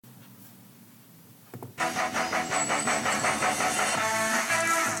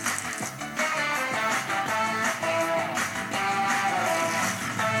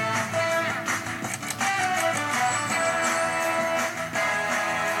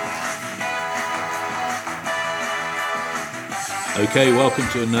Okay, welcome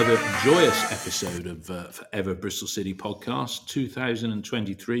to another joyous episode of Forever Bristol City podcast.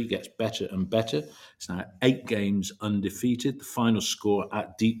 2023 gets better and better. It's now 8 games undefeated. The final score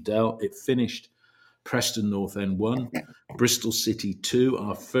at Deepdale, it finished Preston North End 1, Bristol City 2,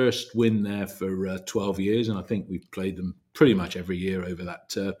 our first win there for 12 years, and I think we've played them pretty much every year over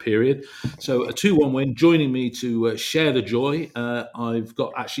that period. So a 2-1 win. Joining me to share the joy, I've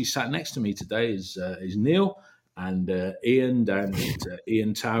got actually sat next to me today is Neil, and Ian down at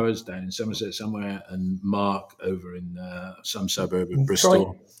Ian Towers down in Somerset somewhere, and Mark over in some suburb of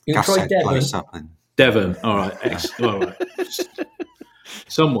Bristol. You try Devon. Devon, all right, excellent. All right.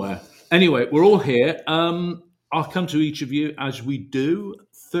 Somewhere. Anyway, we're all here. I'll come to each of you as we do.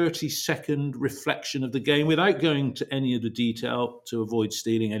 30-second reflection of the game without going to any of the detail to avoid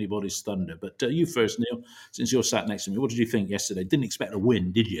stealing anybody's thunder. But you first, Neil, since you're sat next to me. What did you think yesterday? Didn't expect a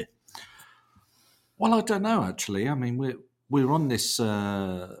win, did you? Well, I don't know, actually. I mean, we're on this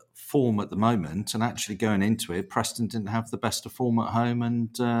form at the moment, and actually going into it, Preston didn't have the best of form at home, and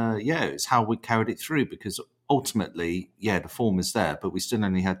it's how we carried it through, because ultimately, the form is there, but we still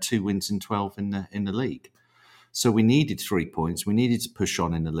only had 2 wins in 12 in the league. So we needed 3 points. We needed to push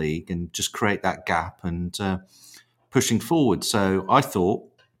on in the league and just create that gap and pushing forward. So I thought,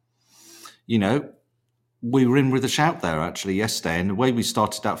 we were in with a shout there, actually, yesterday. And the way we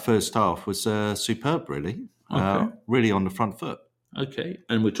started that first half was superb, really. Okay. Really on the front foot. Okay.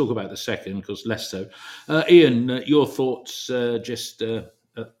 And we'll talk about the second, because less so. Ian, your thoughts just at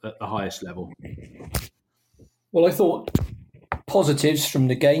the highest level? Well, I thought positives from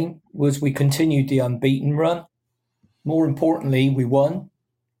the game was we continued the unbeaten run. More importantly, we won.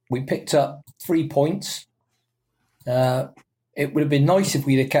 We picked up 3 points. It would have been nice if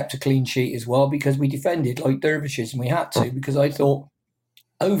we'd have kept a clean sheet as well, because we defended like dervishes, and we had to, because I thought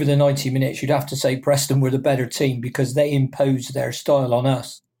over the 90 minutes, you'd have to say Preston were the better team because they imposed their style on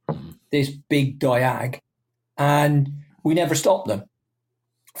us, this big diag, and we never stopped them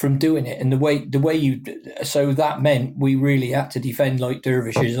from doing it. And so that meant we really had to defend like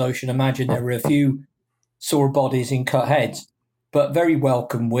dervishes. I should imagine there were a few sore bodies in cut heads, but very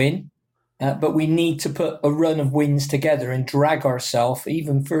welcome win. But we need to put a run of wins together and drag ourselves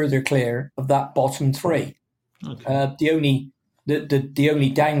even further clear of that bottom 3. Okay. The only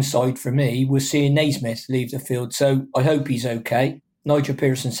downside for me was seeing Naismith leave the field. So I hope he's okay. Nigel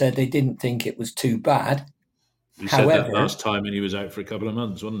Pearson said they didn't think it was too bad. He said that last time, and he was out for a couple of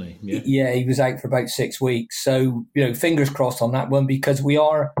months, wasn't he? Yeah, he was out for about 6 weeks. So, fingers crossed on that one, because we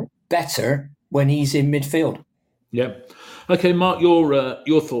are better when he's in midfield. Yep. Okay, Mark,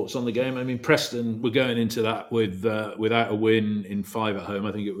 your thoughts on the game. I mean, Preston were going into that without a win in 5 at home.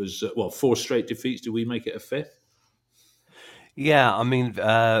 I think it was 4 straight defeats. Did we make it a 5th? Yeah, I mean,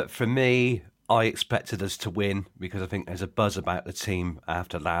 for me, I expected us to win because I think there's a buzz about the team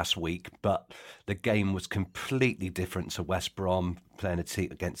after last week. But the game was completely different to West Brom playing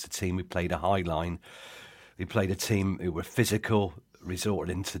against a team who played a high line. We played a team who were physical,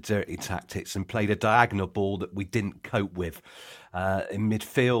 resorted into dirty tactics, and played a diagonal ball that we didn't cope with. In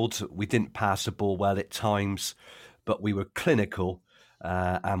midfield, we didn't pass the ball well at times, but we were clinical.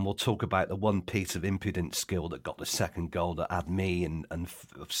 And we'll talk about the one piece of impudent skill that got the second goal that had me and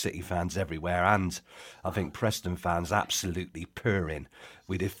City fans everywhere, and I think Preston fans absolutely purring.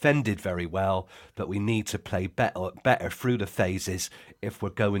 We defended very well, but we need to play better through the phases if we're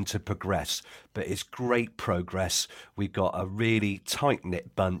going to progress. But it's great progress. We've got a really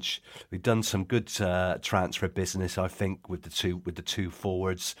tight-knit bunch. We've done some good transfer business, I think, with the two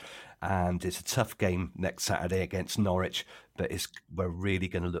forwards. And it's a tough game next Saturday against Norwich, but we're really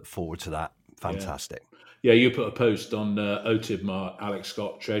going to look forward to that. Fantastic. Yeah, you put a post on OTIB, Mark, Alex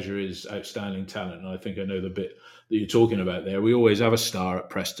Scott, Treasury's outstanding talent, and I think I know the bit that you're talking about there. We always have a star at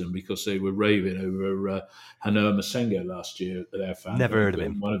Preston because they were raving over Hanoa Masengo last year. Their fan. Never heard of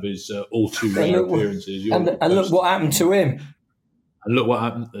him. One of his all too rare appearances. And look what happened to him. And look what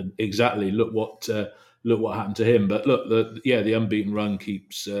happened. Exactly. Look what happened to him. But look, the unbeaten run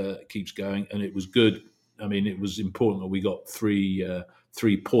keeps going, and it was good. I mean, it was important that we got 3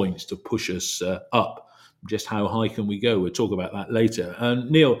 points to push us up. Just how high can we go? We'll talk about that later.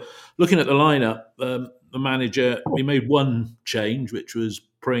 And Neil, looking at the lineup, the manager, we made one change, which was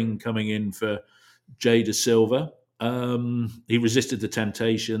Pring coming in for Jay Da Silva. He resisted the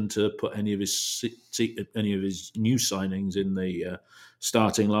temptation to put any of his new signings in the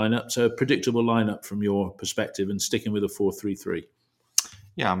starting lineup. So a predictable lineup from your perspective, and sticking with a 4-3-3.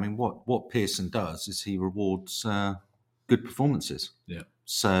 Yeah, I mean, what Pearson does is he rewards good performances. Yeah.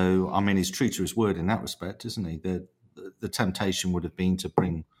 So, I mean, he's true to his word in that respect, isn't he? The temptation would have been to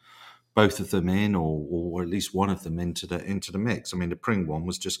bring both of them in, or at least one of them into the mix. I mean, the Pring one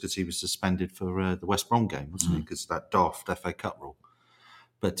was just because he was suspended for the West Brom game, wasn't he? Because of that daft FA Cup rule.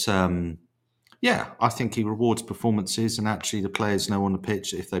 But yeah, I think he rewards performances, and actually the players know on the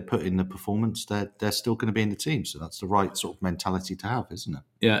pitch that if they put in the performance, they're still going to be in the team. So that's the right sort of mentality to have, isn't it?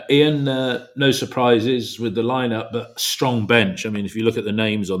 Yeah, Ian, no surprises with the lineup, but strong bench. I mean, if you look at the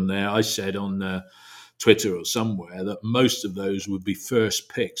names on there, I said on Twitter or somewhere that most of those would be first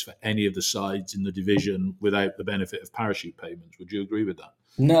picks for any of the sides in the division without the benefit of parachute payments. Would you agree with that?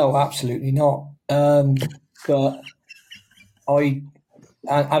 No, absolutely not. But I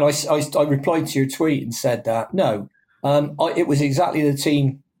replied to your tweet and said that no, it was exactly the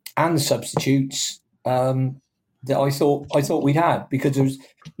team and the substitutes that I thought we'd had, because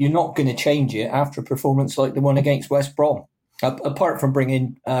you're not going to change it after a performance like the one against West Brom. Apart from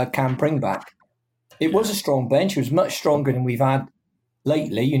bringing Cam Pring back, it was a strong bench. It was much stronger than we've had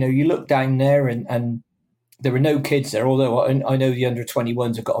lately. You know, you look down there and there were no kids there. Although I know the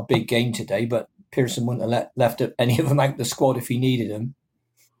under-21s have got a big game today, but Pearson wouldn't have left any of them out the squad if he needed them.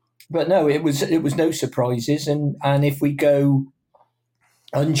 But no, it was no surprises, and if we go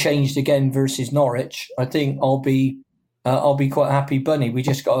unchanged again versus Norwich, I think I'll be quite happy bunny. We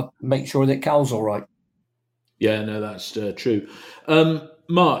just got to make sure that Cal's all right. Yeah, no, that's true.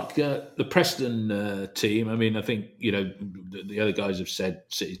 Mark, the Preston team, I mean, I think, you know, the other guys have said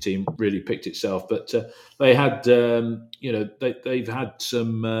City team really picked itself, but they had, you know, they've had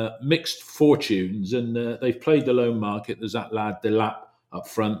some mixed fortunes, and they've played the loan market. There's that lad Delap up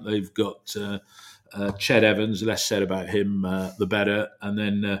front. They've got Ched Evans, less said about him, the better. And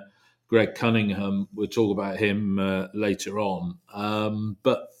then Greg Cunningham, we'll talk about him later on.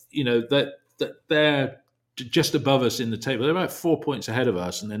 But, you know, they're just above us in the table. They're about 4 points ahead of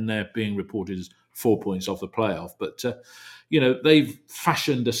us, and then they're being reported as 4 points off the playoff. But, you know, they've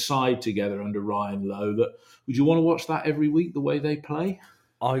fashioned a side together under Ryan Lowe that, would you want to watch that every week, the way they play?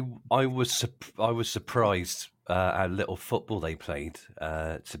 I was surprised how little football they played,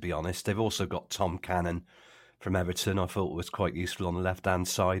 to be honest. They've also got Tom Cannon from Everton, I thought was quite useful on the left-hand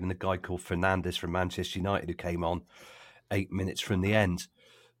side, and a guy called Fernandes from Manchester United who came on 8 minutes from the end.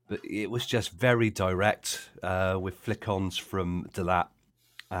 But it was just very direct with flick-ons from Delap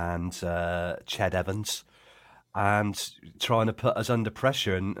and Ched Evans, and trying to put us under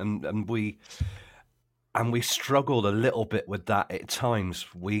pressure, and we struggled a little bit with that at times.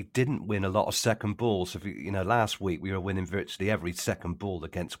 We didn't win a lot of second balls. If you know, last week we were winning virtually every second ball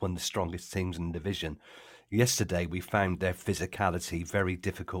against one of the strongest teams in the division. Yesterday we found their physicality very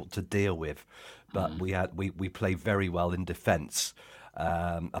difficult to deal with, but we played very well in defence.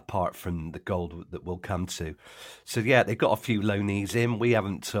 Apart from the goal that we'll come to. So, yeah, they've got a few loanees in. We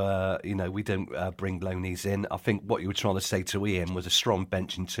haven't, we don't bring loanees in. I think what you were trying to say to Ian was a strong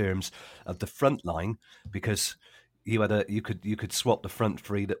bench in terms of the front line, because you could swap the front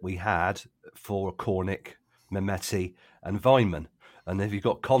three that we had for Cornick, Mehmeti and Weinman. And if you've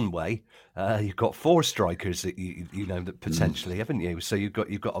got Conway, you've got four strikers that you know that potentially, haven't you? So you've got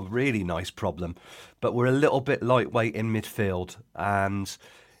a really nice problem. But we're a little bit lightweight in midfield, and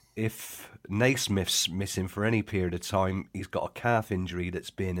if Naismith's missing for any period of time, he's got a calf injury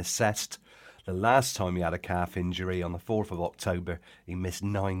that's being assessed. The last time he had a calf injury on the 4th of October, he missed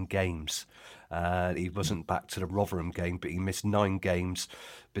 9 games. He wasn't back to the Rotherham game, but he missed 9 games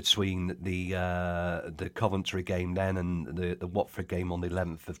between the Coventry game then and the Watford game on the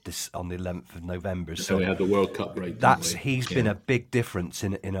 11th of November. So we had the World Cup break. He's been a big difference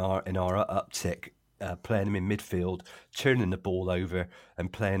in our uptick. Playing him in midfield, turning the ball over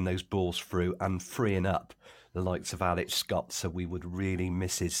and playing those balls through and freeing up the likes of Alex Scott, so we would really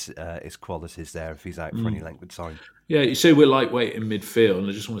miss his qualities there if he's out for any length of time. Yeah, you say we're lightweight in midfield, and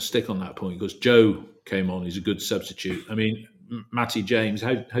I just want to stick on that point because Joe came on. He's a good substitute. I mean, Matty James,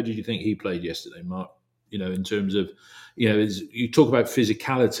 how did you think he played yesterday, Mark? You know, in terms of, you know, you talk about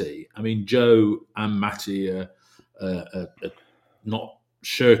physicality. I mean, Joe and Matty are not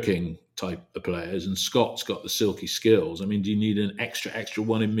shirking type of players, and Scott's got the silky skills. I mean, do you need an extra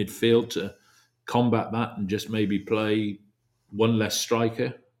one in midfield to combat that and just maybe play one less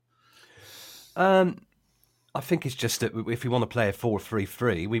striker? I think it's just that if we want to play a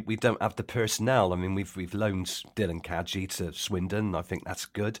 4-3-3, we don't have the personnel. I mean, we've loaned Dylan Kadji to Swindon. I think that's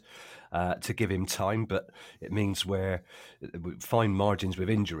good to give him time, but it means we find margins with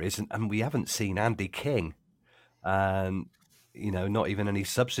injuries, and we haven't seen Andy King. not even any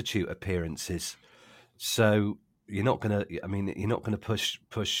substitute appearances. So you're not going to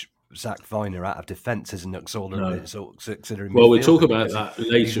push Zach Viner out of defence as an auxiliary midfielder. Well, we'll talk about that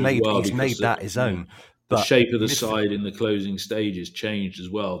later as well. He's made that his own. The shape of the side in the closing stages changed as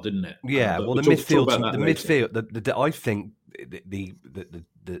well, didn't it? Yeah, but well, the midfield, I think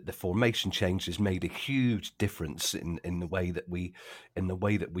the formation changes made a huge difference in the way that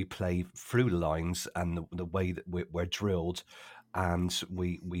we play through the lines and the way that we're drilled, and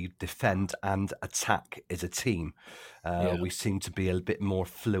we defend and attack as a team. We seem to be a bit more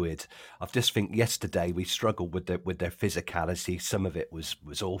fluid. I just think yesterday we struggled with their physicality. Some of it was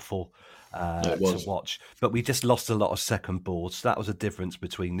awful to watch, but we just lost a lot of second balls. That was a difference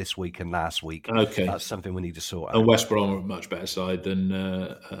between this week and last week. Okay, that's something we need to sort out. And West Brom are a much better side than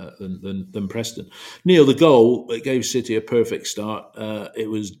Preston. Neil, the goal that gave City a perfect start. It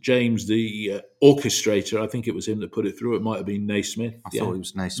was James, the orchestrator. I think it was him that put it through. It might have been Naismith. I thought it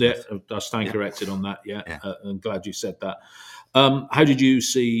was Naismith. Yeah, I stand corrected on that. Yeah. I'm glad you said that. How did you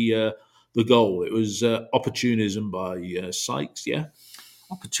see the goal? It was opportunism by Sykes. Yeah.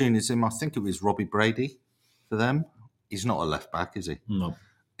 Opportunism. I think it was Robbie Brady for them. He's not a left back, is he? No.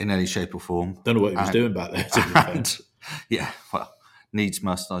 In any shape or form. Don't know what he was doing back there. Needs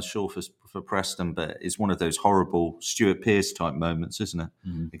must, I'm sure, for Preston, but it's one of those horrible Stuart Pearce type moments, isn't it?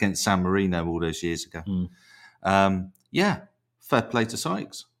 Against San Marino all those years ago. Fair play to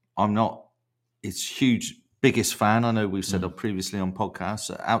Sykes. I'm not his biggest fan. I know we've said previously on podcasts,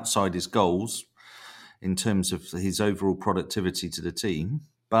 outside his goals, in terms of his overall productivity to the team,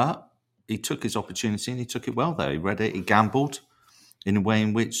 but he took his opportunity and he took it well there. He read it, he gambled in a way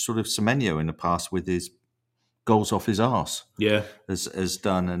in which sort of Semenyo in the past with his goals off his arse has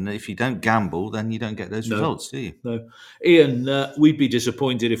done. And if you don't gamble, then you don't get those results, do you? No. Ian, we'd be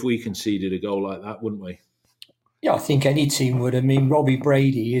disappointed if we conceded a goal like that, wouldn't we? Yeah, I think any team would. I mean, Robbie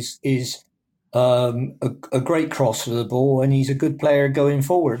Brady is a great crosser of the ball, and he's a good player going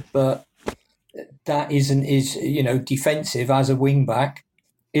forward, but that isn't his, defensive as a wing back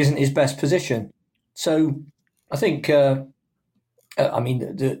isn't his best position. So I think, the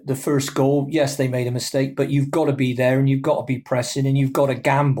first goal, yes, they made a mistake, but you've got to be there and you've got to be pressing and you've got to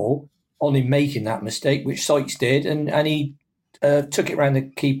gamble on him making that mistake, which Sykes did, and he took it around the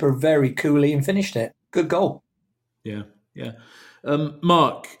keeper very coolly and finished it. Good goal. Yeah.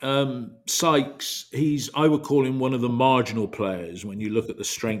 Mark, Sykes, I would call him one of the marginal players when you look at the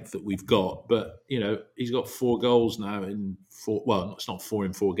strength that we've got. But, he's got 4 goals now in 4. Well, it's not 4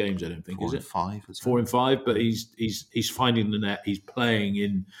 in 4 games, I don't think, is it? 4 and 5. 4 and 5, but he's finding the net. He's playing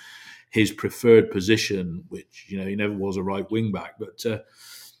in his preferred position, which, he never was a right wing back. But,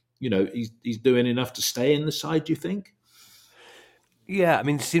 he's doing enough to stay in the side, do you think? Yeah, I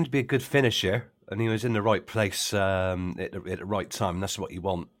mean, he seemed to be a good finisher. And he was in the right place at the right time. That's what you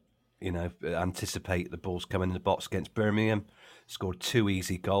want, anticipate the balls coming in the box against Birmingham. Scored 2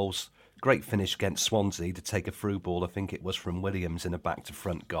 easy goals. Great finish against Swansea to take a through ball. I think it was from Williams in a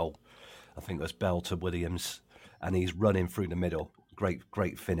back-to-front goal. I think it was Bell to Williams. And he's running through the middle.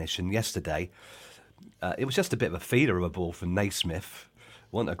 Great finish. And yesterday, it was just a bit of a feeder of a ball from Naismith.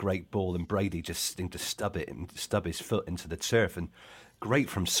 Wasn't a great ball, and Brady just seemed to stub his foot into the turf. And great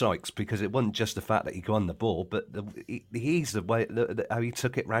from Sykes, because it wasn't just the fact that he got on the ball, but the way how he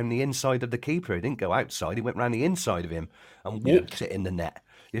took it round the inside of the keeper. He didn't go outside; he went round the inside of him and walked it in the net.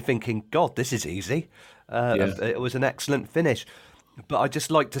 You're thinking, God, this is easy. It was an excellent finish, but I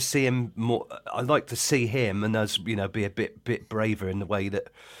just like to see him more. I like to see him and us, be a bit braver in the way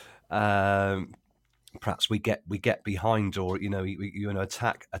that perhaps we get behind, or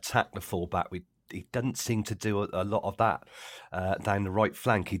attack the fullback. He doesn't seem to do a lot of that down the right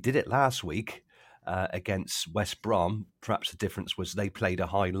flank. He did it last week against West Brom. Perhaps the difference was they played a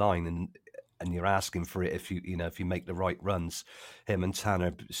high line, and you're asking for it if you make the right runs. Him and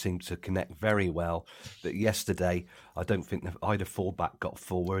Tanner seemed to connect very well. But yesterday, I don't think either fullback got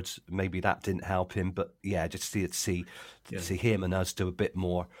forwards. Maybe that didn't help him. But yeah, just see him and us do a bit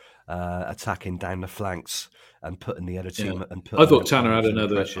more attacking down the flanks and putting the other team. And I thought Tanner had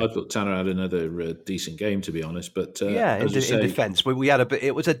another decent game, to be honest. But in defence, we had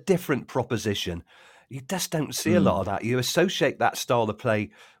it was a different proposition. You just don't see a lot of that. You associate that style of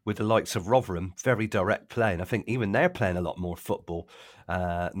play with the likes of Rotherham, very direct play, and I think even they're playing a lot more football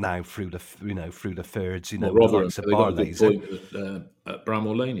now through the thirds. With the likes of Barley's at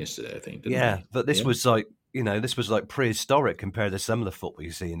Bramall Lane yesterday, I think. Didn't they? But this was like. This was like prehistoric compared to some of the football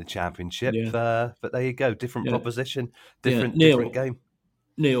you see in the Championship. But there you go, different proposition, different game.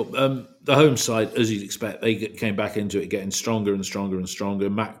 Neil, the home side, as you'd expect, they came back into it getting stronger and stronger and stronger.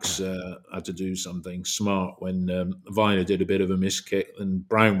 Max had to do something smart when Viner did a bit of a miss kick and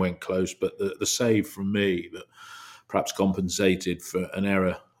Brown went close, but the save from me that perhaps compensated for an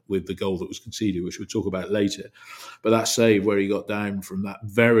error with the goal that was conceded, which we'll talk about later. But that save where he got down from that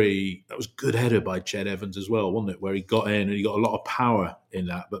was a good header by Ched Evans as well, wasn't it? Where he got in and he got a lot of power in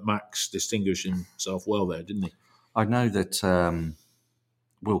that, but Max distinguished himself well there, didn't he? I know that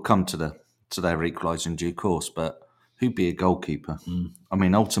we'll come to their equaliser in due course, but who'd be a goalkeeper? I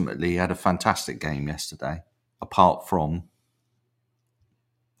mean, ultimately, he had a fantastic game yesterday, apart from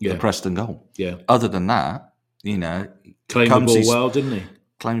the Preston goal. Yeah. Other than that, claimed the ball well, didn't he?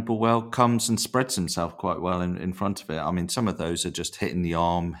 Claimed the ball well, comes and spreads himself quite well in front of it. I mean, some of those are just hitting the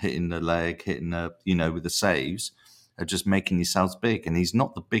arm, hitting the leg, hitting with the saves, are just making yourselves big. And he's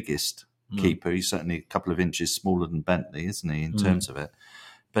not the biggest keeper. He's certainly a couple of inches smaller than Bentley, isn't he, in terms of it?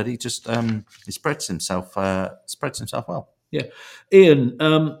 But he just he spreads himself well. Yeah, Ian,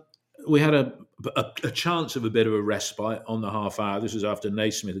 we had a chance of a bit of a respite on the half hour. This was after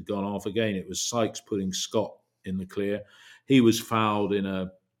Naismith had gone off again. It was Sykes putting Scott in the clear. He was fouled in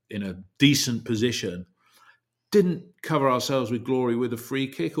a decent position. Didn't cover ourselves with glory with a free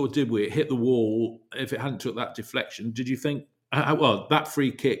kick, or did we? It hit the wall. If it hadn't took that deflection, did you think? That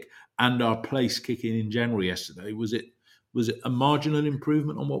free kick and our place kicking in general yesterday, was it a marginal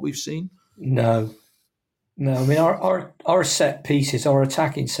improvement on what we've seen? No. I mean, our set pieces, our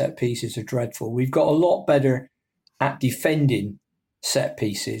attacking set pieces are dreadful. We've got a lot better at defending set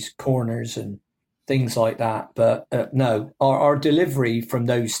pieces, corners and things like that. But no, our delivery from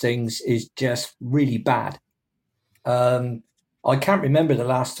those things is just really bad. I can't remember the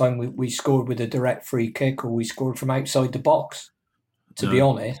last time we scored with a direct free kick or we scored from outside the box, to be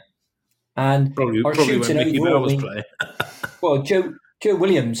honest. And probably shooting when Mickey Bell was playing. Well, Joe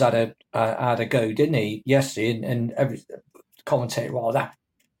Williams had a go, didn't he, yesterday? And every commentator, that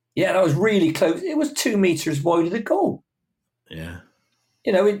was really close. It was 2 meters wide of the goal. Yeah.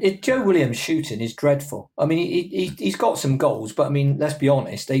 Joe Williams' shooting is dreadful. I mean, he's got some goals, but I mean, let's be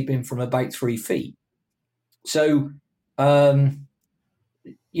honest, they've been from about 3 feet. So, I mean,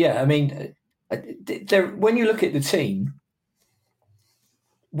 when you look at the team,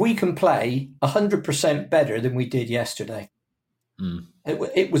 we can play 100% better than we did yesterday.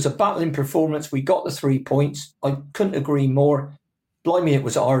 It was a battling performance. We got the 3 points. I couldn't agree more. Blimey, it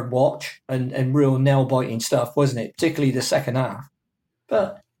was a hard watch and real nail-biting stuff, wasn't it? Particularly the second half.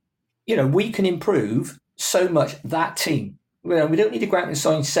 But, we can improve so much, that team. We don't need to go out and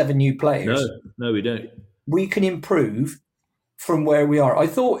sign 7 new players. No, we don't. We can improve from where we are. I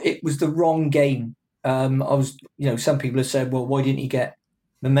thought it was the wrong game. Some people have said, well, why didn't he get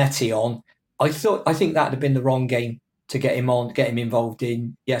Mehmeti on? I think that'd have been the wrong game to get him on, get him involved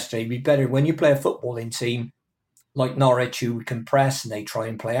in yesterday. It'd be better when you play a footballing team like Norwich, who can press and they try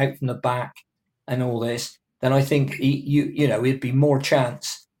and play out from the back and all this. Then I think it'd be more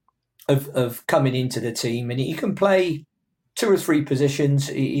chance of coming into the team, and he can play 2 or 3 positions.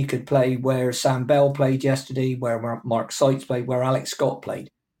 He could play where Sam Bell played yesterday, where Mark Sykes played, where Alex Scott played.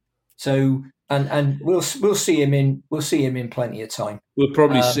 So and we'll see him in plenty of time. We'll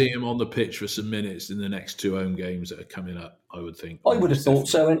probably see him on the pitch for some minutes in the next 2 home games that are coming up, I would think. I would have thought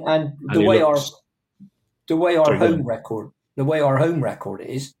so, and the way our home record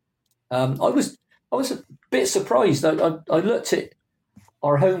is, I was a bit surprised. I looked at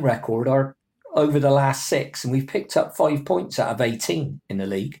our home record over the last 6, and we've picked up 5 points out of 18 in the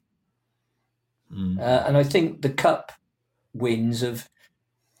league. And I think the cup wins have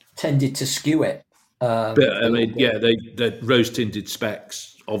tended to skew it. But I mean, the rose-tinted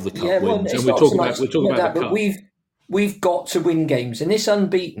specs of the cup wins, and we're talking about the cup. But we've got to win games, and this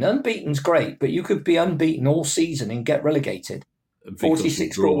unbeaten's great, but you could be unbeaten all season and get relegated.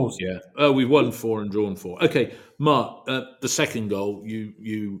 46 goals. Yeah. Oh, we've won 4 and drawn 4. Okay, Mark, the second goal,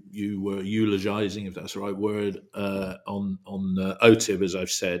 you were eulogising, if that's the right word, on OTIB, as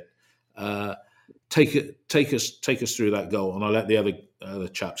I've said. Take us through that goal, and I'll let the other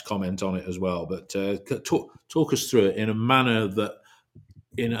chaps comment on it as well. But talk us through it in a manner that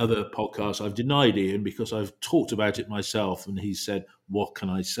in other podcasts I've denied Ian because I've talked about it myself, and he said, "What can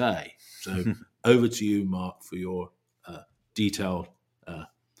I say?" So over to you, Mark, for your detailed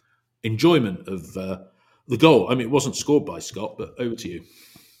enjoyment of the goal. I mean, it wasn't scored by Scott, but over to you.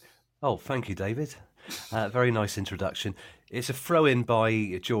 Oh, thank you, David. Very nice introduction. It's a throw-in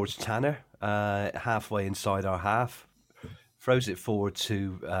by George Tanner, halfway inside our half. Throws it forward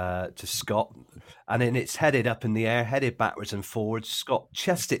to Scott, and then it's headed up in the air, headed backwards and forwards. Scott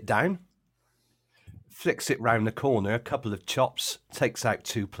chests it down, flicks it round the corner, a couple of chops, takes out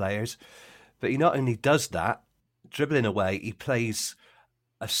 2 players. But he not only does that, dribbling away, he plays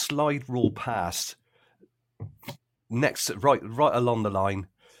a slide rule pass right along the line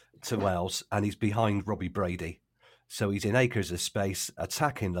to Wells, and he's behind Robbie Brady. So he's in acres of space,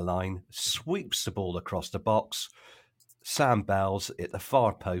 attacking the line, sweeps the ball across the box. Sam Bell's at the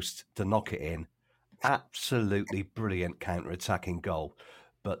far post to knock it in. Absolutely brilliant counter-attacking goal.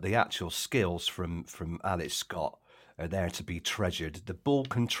 But the actual skills from Alex Scott are there to be treasured. The ball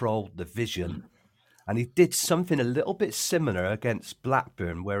control, the vision. And he did something a little bit similar against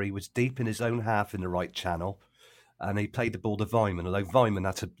Blackburn, where he was deep in his own half in the right channel, and he played the ball to Vyman. Although Vyman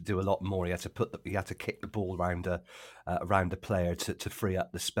had to do a lot more, he had to kick the ball around a player to free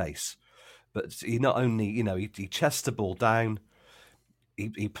up the space. But he not only, he chests the ball down,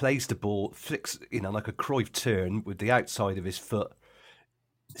 he plays the ball, flicks, like a Cruyff turn with the outside of his foot,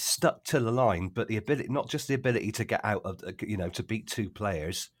 stuck to the line, but the ability, not just the ability to get out of, to beat 2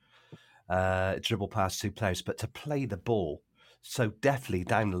 players. Dribble past 2 players, but to play the ball so deftly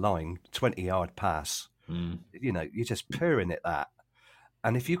down the line, 20-yard pass, you're just purring at that.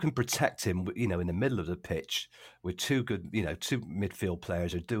 And if you can protect him, in the middle of the pitch with 2 good, 2 midfield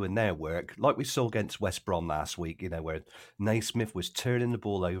players are doing their work, like we saw against West Brom last week, where Naismith was turning the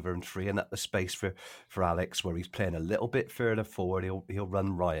ball over and freeing up the space for Alex, where he's playing a little bit further forward, he'll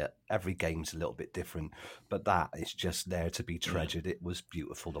run riot. Every game's a little bit different, but that is just there to be treasured. It was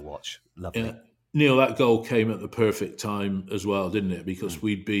beautiful to watch. Lovely. Yeah. Neil, that goal came at the perfect time as well, didn't it? Because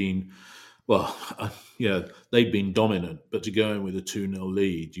we'd been... Well, they'd been dominant, but to go in with a 2-0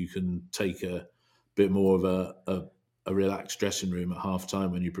 lead, you can take a bit more of a relaxed dressing room at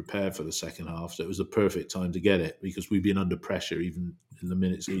half-time when you prepare for the second half. So it was the perfect time to get it, because we've been under pressure even in the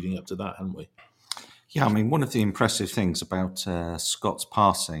minutes leading up to that, haven't we? Yeah, I mean, one of the impressive things about Scott's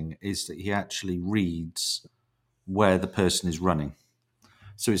passing is that he actually reads where the person is running.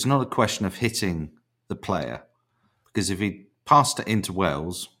 So it's not a question of hitting the player, because if he passed it into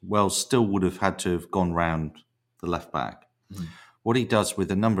Wells still would have had to have gone round the left back. What he does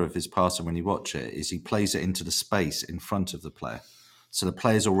with a number of his passing when you watch it is he plays it into the space in front of the player. So the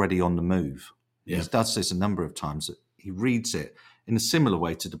player's already on the move. Yeah. He does this a number of times. He reads it in a similar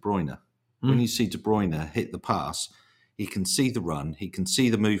way to De Bruyne. When you see De Bruyne hit the pass, he can see the run, he can see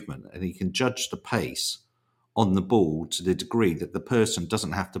the movement, and he can judge the pace on the ball to the degree that the person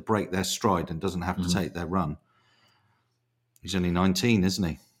doesn't have to break their stride and doesn't have to take their run. He's only 19, isn't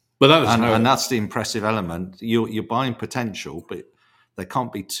he? But that was and that's the impressive element. You're buying potential, but there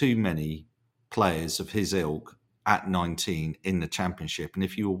can't be too many players of his ilk at 19 in the Championship. And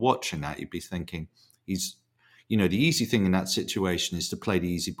if you were watching that, you'd be thinking, the easy thing in that situation is to play the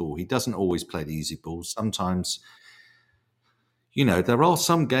easy ball. He doesn't always play the easy ball. Sometimes, there are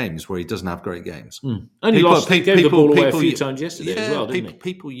some games where he doesn't have great games. And he gave the ball away a few times yesterday as well, didn't he?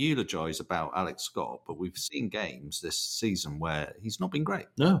 People eulogise about Alex Scott, but we've seen games this season where he's not been great.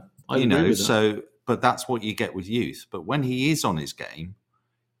 No, I agree with that. But that's what you get with youth. But when he is on his game,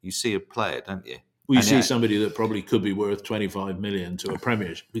 you see a player, don't you? Well, you see somebody that probably could be worth 25 million to a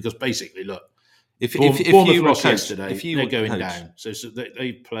Premiership, because basically, look, if you lost yesterday, they're going down. So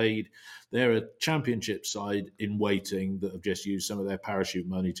they played. They're a Championship side in waiting that have just used some of their parachute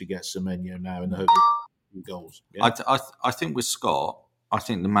money to get Semenyo now in the hope of goals. Yeah? I think with Scott, I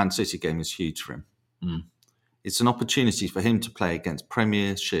think the Man City game is huge for him. It's an opportunity for him to play against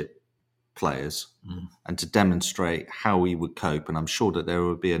Premiership players and to demonstrate how he would cope. And I'm sure that there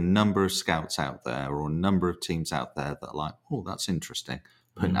would be a number of scouts out there or a number of teams out there that are like, oh, that's interesting.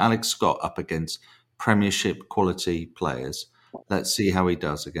 Putting Alex Scott up against Premiership quality players. Let's see how he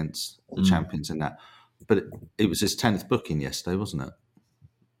does against the champions in that. But it was his 10th booking yesterday, wasn't it?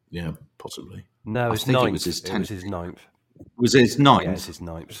 Yeah, possibly. No, it's 9th. It was his 9th. Was it his 9th? Yeah, it's his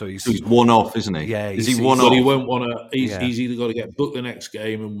 9th. So he's one off, isn't he? Yeah. Is he one off? But he won't want to. He's either got to get booked the next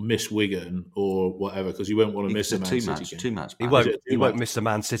game and miss Wigan or whatever, because he won't want to miss a Man City game. Two match. He won't miss the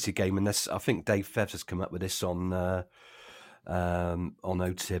Man City game unless, I think Dave Fevs has come up with this on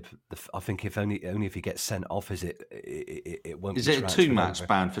OTIB. I think only if he gets sent off, it won't. Is it a 2-match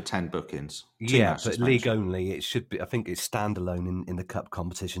ban for 10 bookings? But league only. It should be. I think it's standalone in the cup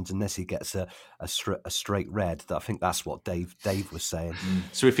competitions, unless he gets a straight red. I think that's what Dave was saying.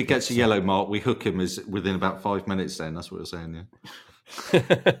 So if he gets a yellow mark, we hook him as within about 5 minutes. Then that's what we're saying. Yeah.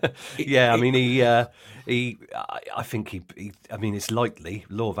 Yeah, I mean, I think he. I mean, it's likely.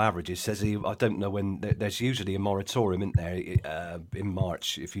 Law of averages says he. I don't know when. There's usually a moratorium, isn't there, in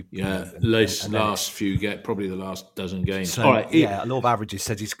March? If you, last few probably the last dozen games. So, all right, law of averages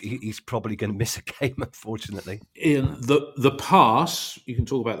says he's probably going to miss a game, unfortunately. In the past, you can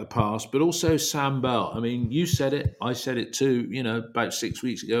talk about the past, but also Sam Bell. I mean, you said it, I said it too. About 6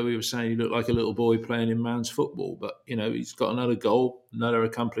 weeks ago, we were saying he looked like a little boy playing in man's football, but he's got another goal, another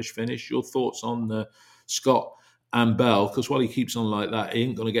accomplished finish. Your thoughts on Scott and Bell? Because while he keeps on like that, he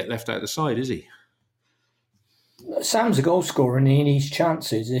ain't going to get left out the side, is he? Sam's a goal scorer and he needs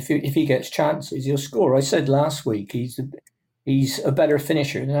chances. If he gets chances, he'll score. I said last week he's a better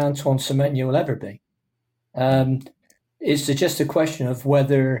finisher than Antoine Semenyo will ever be. It's just a question of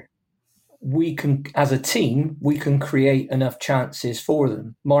whether we can, as a team, we can create enough chances for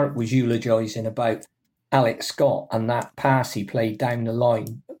them. Mark was eulogising about Alex Scott and that pass he played down the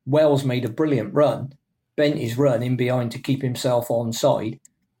line. Wells made a brilliant run, bent his run in behind to keep himself onside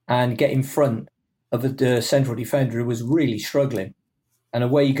and get in front of the central defender who was really struggling. And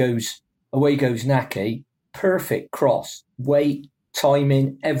away goes Nake. Perfect cross. Weight,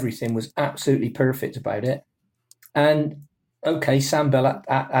 timing, everything was absolutely perfect about it. And okay, Sam Bell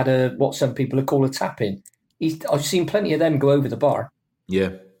had a what some people call a tap-in. I've seen plenty of them go over the bar.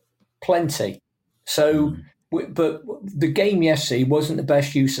 Yeah. Plenty. So, but the game yesterday wasn't the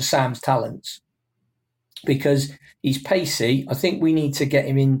best use of Sam's talents because he's pacey. I think we need to get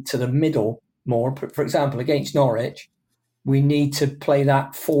him into the middle more. For example, against Norwich, we need to play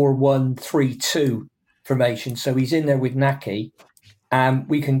that 4-1-3-2 formation. So he's in there with Naki, and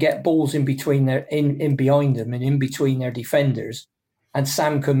we can get balls in between in behind them and in between their defenders, and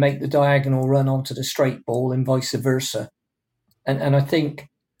Sam can make the diagonal run onto the straight ball and vice versa. And I think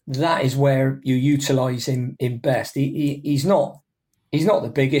that is where you utilise him in best. He's not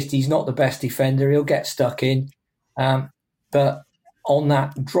the biggest, he's not the best defender. He'll get stuck in, but on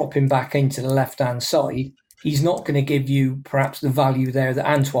that dropping back into the left-hand side, he's not going to give you perhaps the value there that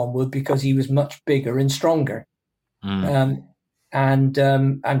Antoine would because he was much bigger and stronger. And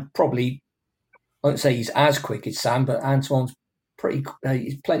probably, I won't say he's as quick as Sam, but Antoine's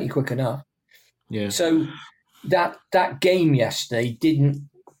he's plenty quick enough. Yeah. So that game yesterday didn't,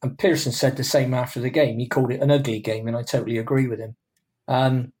 and Pearson said the same after the game. He called it an ugly game, and I totally agree with him.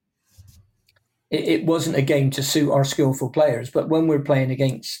 It wasn't a game to suit our skillful players, but when we're playing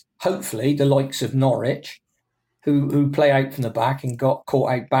against, hopefully, the likes of Norwich, who play out from the back and got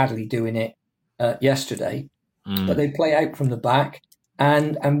caught out badly doing it yesterday, but they play out from the back,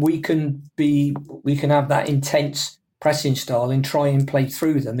 and we can have that intense pressing style and try and play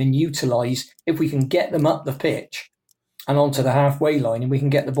through them and utilise, if we can get them up the pitch and onto the halfway line and we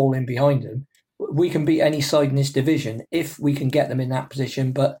can get the ball in behind them, we can beat any side in this division if we can get them in that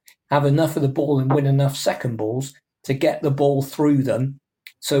position, but have enough of the ball and win enough second balls to get the ball through them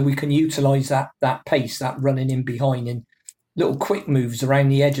so we can utilise that pace, that running in behind and little quick moves around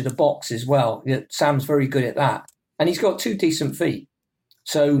the edge of the box as well. Sam's very good at that. And he's got 2 decent feet.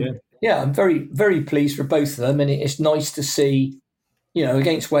 So, yeah, I'm very, very pleased for both of them. And it's nice to see,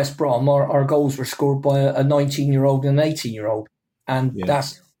 against West Brom, our goals were scored by a 19-year-old and an 18-year-old. And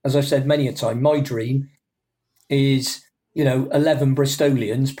that's, as I've said many a time, my dream is, 11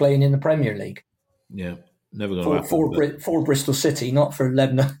 Bristolians playing in the Premier League. Yeah, never going to happen. For Bristol City, not for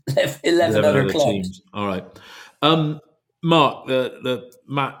 11 other clubs. Teams. All right. Mark, the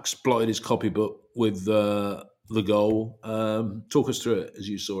Max blotted his copybook with the goal. Talk us through it as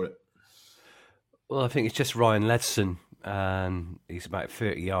you saw it. Well, I think it's just Ryan Ledson, and he's about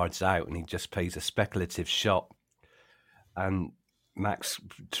 30 yards out, and he just plays a speculative shot. And Max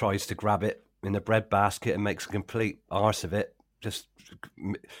tries to grab it in the breadbasket and makes a complete arse of it. Just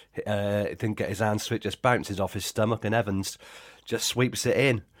didn't get his hands to it, just bounces off his stomach, and Evans just sweeps it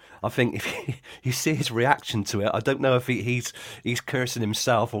in. I think if you see his reaction to it, I don't know if he's cursing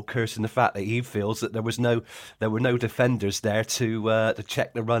himself or cursing the fact that he feels that there were no defenders there to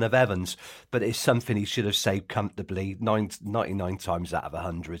check the run of Evans. But it's something he should have saved comfortably 99 times out of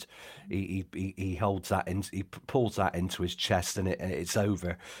 100. He holds that in, he pulls that into his chest, and it's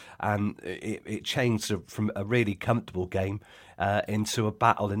over. And it changed from a really comfortable game into a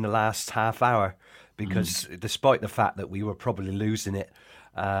battle in the last half hour, because despite the fact that we were probably losing it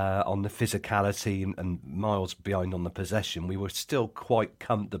on the physicality and miles behind on the possession, we were still quite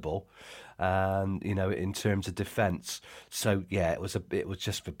comfortable, in terms of defence. So yeah, it was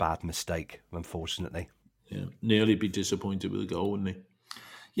just a bad mistake, unfortunately. Yeah, Neil, be disappointed with the goal, wouldn't he?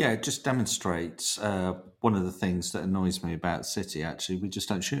 Yeah, it just demonstrates one of the things that annoys me about City. Actually, we just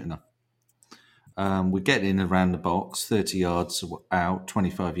don't shoot enough. We get in around the box, 30 yards out,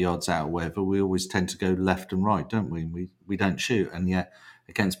 25 yards out, wherever. We always tend to go left and right, don't we? We don't shoot. And yet,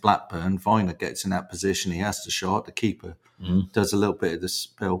 against Blackburn, Viner gets in that position. He has the shot. The keeper does a little bit of the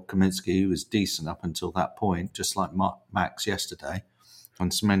spell. Kaminsky, who was decent up until that point, just like Max yesterday.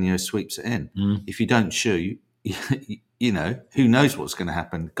 And Semenyo sweeps it in. If you don't shoot, you know, who knows what's going to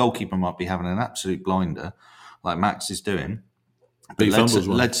happen? Goalkeeper might be having an absolute blinder, like Max is doing. But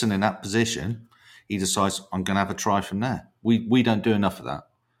Ledson in that position, he decides, I'm going to have a try from there. We don't do enough of that.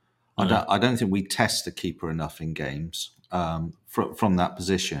 I don't think we test the keeper enough in games from that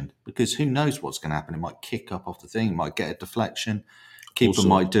position, because who knows what's going to happen? It might kick up off the thing, it might get a deflection. Keeper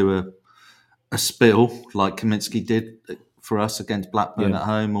might do a spill like Kaminsky did for us against Blackburn at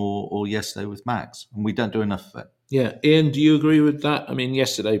home or yesterday with Max, and we don't do enough of it. Yeah. Ian, do you agree with that? I mean,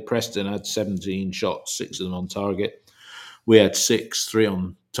 yesterday Preston had 17 shots, 6 of them on target. We had 6, 3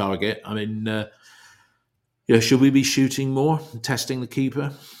 on target. I mean, should we be shooting more, testing the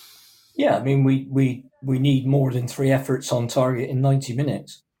keeper? Yeah, I mean, we need more than 3 efforts on target in 90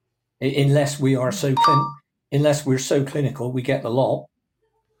 minutes, unless we are unless we're so clinical, we get the lot,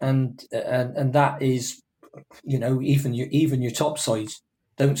 and that is, you know, even your top sides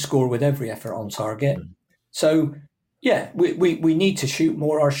don't score with every effort on target. So yeah, we need to shoot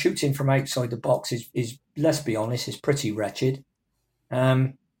more. Our shooting from outside the box is let's be honest, is pretty wretched,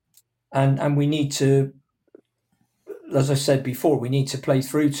 and we need to, as I said before, we need to play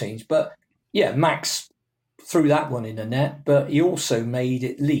through teams. But yeah, Max threw that one in the net, but he also made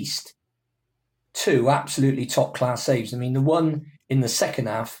at least 2 absolutely top class saves. I mean, the one in the second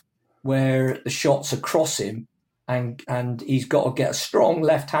half where the shot's across him and he's got to get a strong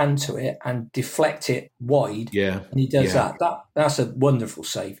left hand to it and deflect it wide. Yeah, and he does that. That's a wonderful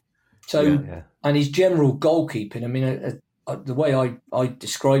save. So, and his general goalkeeping, I mean, the way I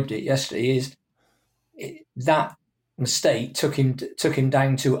described it yesterday is that mistake took him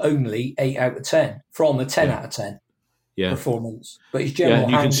down to only 8 out of 10 from a 10 out of 10 performance. But his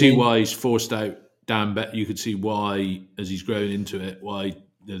general you can see why he's forced out Dan Bentley. You could see why, as he's grown into it, why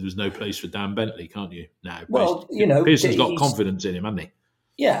there's no place for Dan Bentley, can't you? Now, well, you know, Pearson's got confidence in him, hasn't he?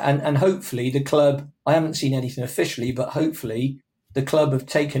 Yeah, and hopefully the club, I haven't seen anything officially, but hopefully the club have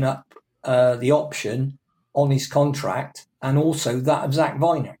taken up the option on his contract and also that of Zach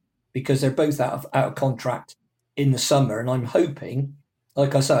Viner, because they're both out of contract in the summer. And I'm hoping,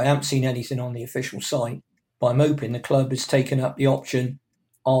 like I say, I haven't seen anything on the official site, but I'm hoping the club has taken up the option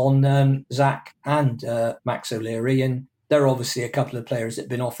on Zach and Max O'Leary. And there are obviously a couple of players that have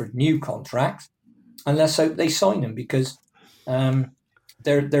been offered new contracts, and let's hope they sign them, because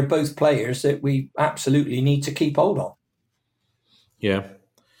they're both players that we absolutely need to keep hold of. Yeah.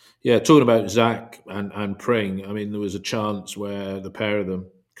 Talking about Zach and Pring, I mean, there was a chance where the pair of them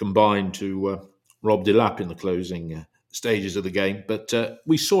combined to rob Delap in the closing stages of the game, but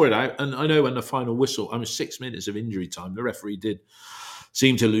we saw it out. And I know when the final whistle, 6 minutes of injury time, the referee did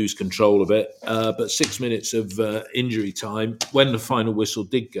seem to lose control of it. But 6 minutes of injury time, when the final whistle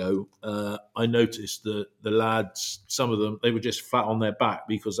did go, I noticed that the lads, some of them, they were just flat on their back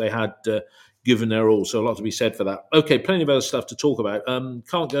because they had given their all. So a lot to be said for that. Okay, plenty of other stuff to talk about.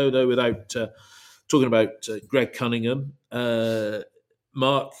 Can't go, though, without talking about Greg Cunningham.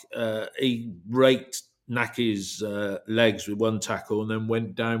 Mark, he raked Naki's legs with one tackle and then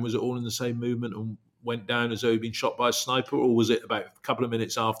went down. Was it all in the same movement and went down as though he'd been shot by a sniper, or was it about a couple of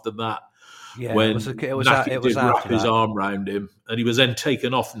minutes after that when Naki did wrap his arm round him, and he was then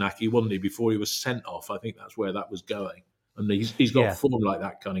taken off Naki, wasn't he, before he was sent off? I think that's where that was going. And he's got form like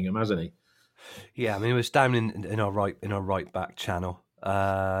that, Cunningham, hasn't he? Yeah, I mean, it was down in our right back channel,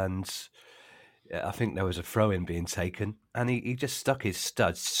 and I think there was a throw-in being taken, and he just stuck his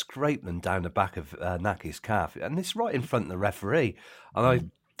studs, scraped them down the back of Naki's calf, and it's right in front of the referee. And I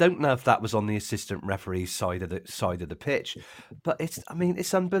don't know if that was on the assistant referee's side of the pitch, but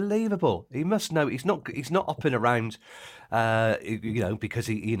it's unbelievable. He must know he's not upping around, because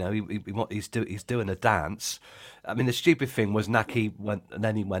he's doing a dance. I mean, the stupid thing was Naki went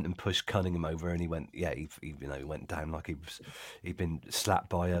and pushed Cunningham over, and he went down like he'd been slapped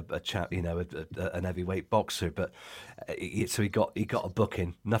by an heavyweight boxer. But so he got a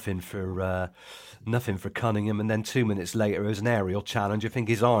booking, nothing for Cunningham, and then 2 minutes later it was an aerial challenge. I think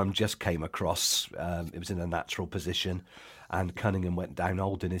his arm just came across. It was in a natural position, and Cunningham went down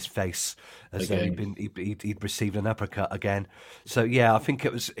holding his face as though he'd received an uppercut again. So yeah, I think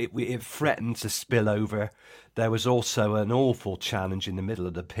it threatened to spill over. There was also an awful challenge in the middle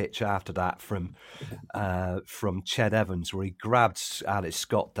of the pitch after that from Ched Evans, where he grabbed Alex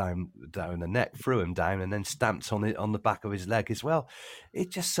Scott down the neck, threw him down, and then stamped on it on the back of his leg as well.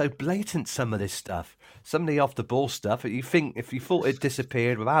 It's just so blatant, some of this stuff, some of the off the ball stuff. You think if you thought it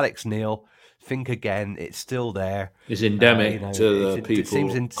disappeared with Alex Neil, think again, it's still there. It's endemic to the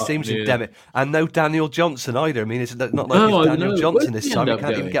people. It seems endemic, and no Daniel Johnson either. I mean, it's not like it's Daniel Johnson this time. He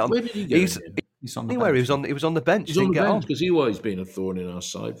can't even get on. Where did he go? He's on the anywhere. bench. He was on the bench. He's on the bench because he always been a thorn in our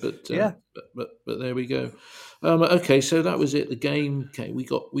side. But but there we go. Okay, so that was it. The game. Okay, we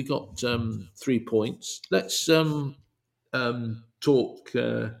got 3 points. Let's talk,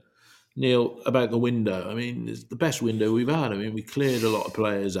 Neil, about the window. I mean, it's the best window we've had. I mean, we cleared a lot of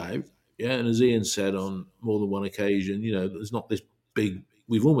players out. Yeah, and as Ian said on more than one occasion, there's not this big.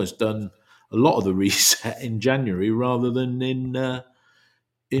 We've almost done a lot of the reset in January rather than in the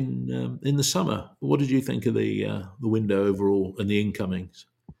summer. What did you think of the window overall and the incomings?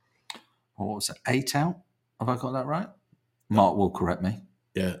 What was it? 8 out? Have I got that right? Mark will correct me.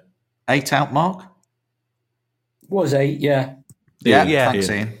 Yeah. 8 out, Mark? Was 8, yeah. Yeah. Thanks,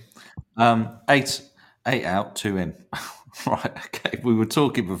 Ian. 8 out, 2 in. Right, okay. We were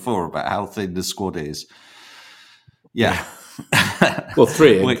talking before about how thin the squad is. Yeah. Well,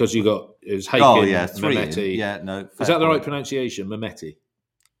 3 in because you got it was Haken, 3 Mehmeti. in. Yeah, no. Is that the right pronunciation? Mehmeti.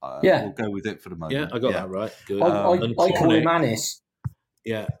 Yeah. We'll go with it for the moment. Yeah, I got that right. Good. I call him Anis.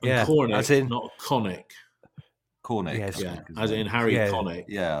 Yeah. Yeah. Cornick, As in, not Connick. Cornick. Yes. Yeah. As in Harry Connick.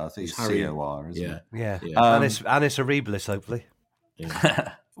 Yeah, I think it's Harry. COR, isn't it? Yeah. Yeah. Anis Ariblis, hopefully.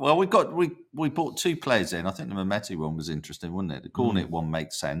 Yeah. Well, we bought 2 players in. I think the Mehmeti one was interesting, wasn't it? The Cornick one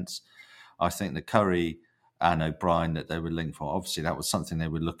makes sense. I think the Curry and O'Brien that they were linked for, obviously that was something they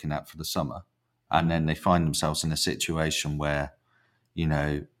were looking at for the summer. And then they find themselves in a situation where,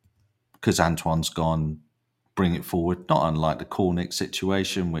 because Antoine's gone, bring it forward, not unlike the Cornick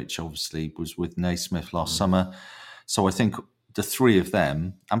situation, which obviously was with Naismith last summer. So I think the 3 of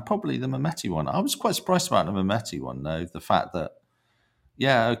them, and probably the Mehmeti one, I was quite surprised about the Mehmeti one, though, the fact that,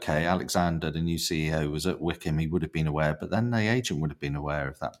 Alexander, the new CEO, was at Wickham, he would have been aware, but then the agent would have been aware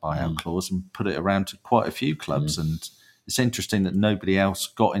of that buyout clause and put it around to quite a few clubs. And it's interesting that nobody else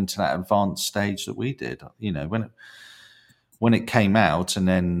got into that advanced stage that we did. When it came out, and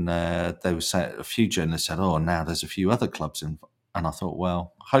then they were saying, a few journalists said, "Oh, now there's a few other clubs in," and I thought,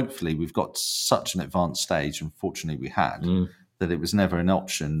 well, hopefully we've got such an advanced stage, and fortunately we had, that it was never an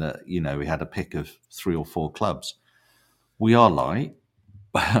option that we had a pick of 3 or 4 clubs. We are light,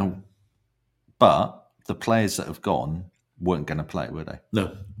 but the players that have gone weren't going to play, were they?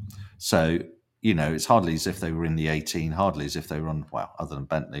 No. So it's hardly as if they were in the 18, hardly as if they were on, well, other than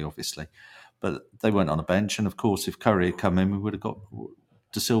Bentley, obviously. But they weren't on a bench. And, of course, if Curry had come in, we would have got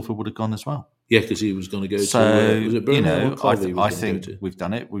 – De Silva would have gone as well. Yeah, because he was going to go so, to was it Birmingham or Coventry I think we've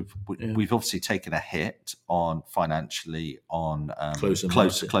done it. We've obviously taken a hit on financially on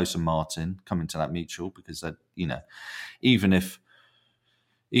Close and Martin coming to that mutual because, even if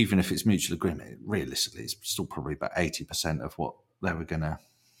it's mutual agreement, realistically, it's still probably about 80% of what they were going to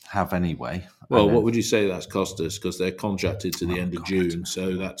have anyway. Well, what would you say that's cost us? Because they're contracted to the end of June,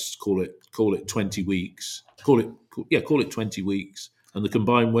 so that's call it 20 weeks. Call it 20 weeks, and the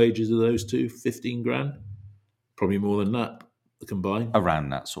combined wages of those two, 15 grand, probably more than that. The combined around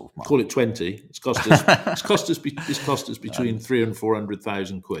that sort of mark. Call it 20. It's cost us between 300,000 and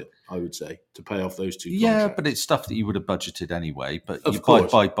 400,000 quid, I would say, to pay off those 2 contracts. Yeah, but it's stuff that you would have budgeted anyway. But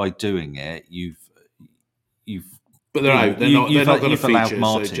by doing it, you've. But they're out. They're not going to feature.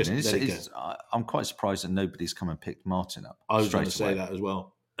 Martin. So I'm quite surprised that nobody's come and picked Martin up. I was going to say that as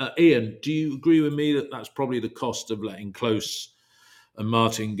well. Ian, do you agree with me that that's probably the cost of letting Close and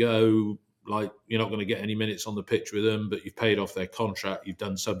Martin go? Like, you're not going to get any minutes on the pitch with them, but you've paid off their contract. You've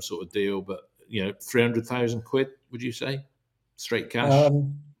done some sort of deal, but 300,000 quid. Would you say straight cash?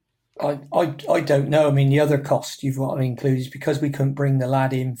 I don't know. I mean, the other cost you've got to include is because we couldn't bring the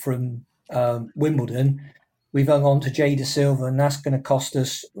lad in from Wimbledon. We've hung on to Jay De Silva, and that's going to cost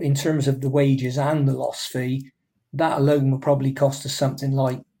us, in terms of the wages and the loss fee, that alone will probably cost us something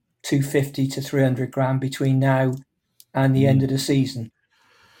like 250 to 300 grand between now and the end of the season.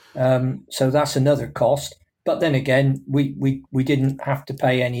 So that's another cost. But then again, we didn't have to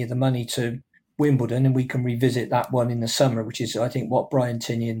pay any of the money to Wimbledon, and we can revisit that one in the summer, which is, I think, what Brian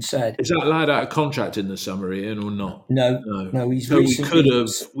Tinian said. Is that lad out of contract in the summer, Ian, or not? No. He's so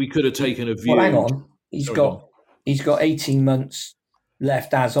we could have taken a view. Well, hang on. He's got 18 months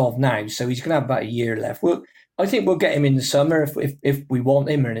left as of now, so he's going to have about a year left. I think we'll get him in the summer if we want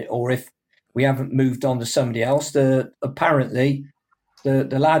him, or if we haven't moved on to somebody else. Apparently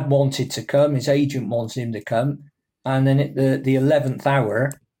the lad wanted to come, his agent wanted him to come, and then at the 11th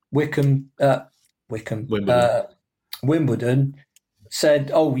hour, Wimbledon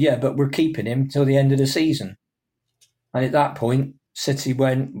said, "Oh yeah, but we're keeping him till the end of the season." And at that point, City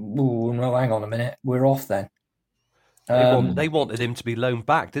went, "Oh no, hang on a minute, we're off then." They wanted him to be loaned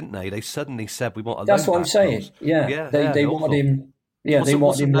back, didn't they? They suddenly said we want a loan back. That's what I'm saying. Yeah, they wanted him. Yeah, they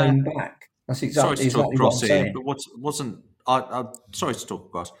wanted him loaned back. That's exactly what I'm saying. But wasn't sorry to talk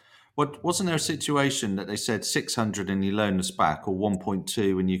across. Wasn't there a situation that they said 600 and you loan us back, or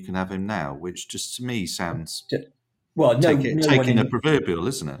 1.2 and you can have him now? Which just to me sounds taking a proverbial,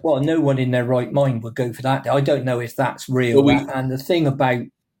 isn't it? Well, no one in their right mind would go for that. I don't know if that's real. And the thing about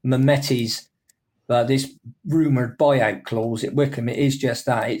Mehmeti's this rumoured buyout clause at Wycombe, it is just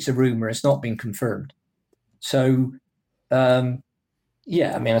that. It's a rumour. It's not been confirmed. So, I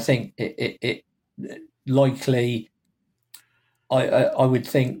mean, I think it likely, I would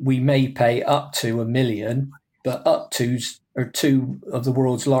think we may pay up to $1 million, but up to's are two of the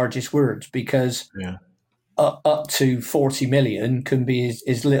world's largest words, because up to 40 million can be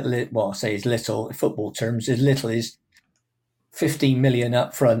as little, well, I say as little in football terms, as little as 15 million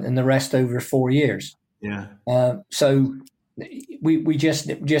up front and the rest over 4 years. Yeah. So we just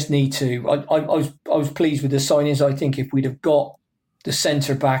need to. I was pleased with the signings. I think if we'd have got the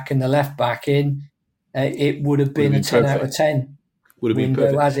centre back and the left back in, it would have been a 10 out of 10. Would have been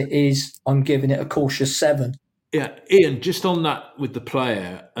window. perfect. As it is, I'm giving it a cautious 7. Yeah, Ian, just on that with the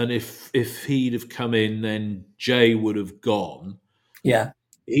player, and if he'd have come in, then Jay would have gone. Yeah.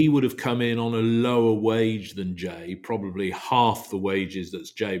 He would have come in on a lower wage than Jay, probably half the wages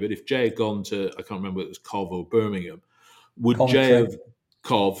that's Jay. But if Jay had gone to, I can't remember whether it was Cov or Birmingham, would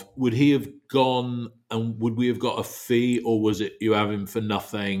he have gone, and would we have got a fee, or was it you have him for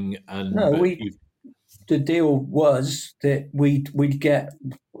nothing? And no, the deal was that we'd get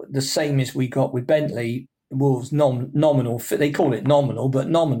the same as we got with Bentley. Wolves nominal. They call it nominal, but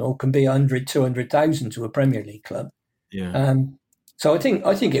nominal can be 100, 200,000 to a Premier League club. Yeah. So I think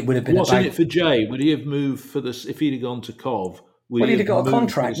it would have been. What's in it for Jay? Would he have moved for this if he'd have gone to Cov? He'd have got a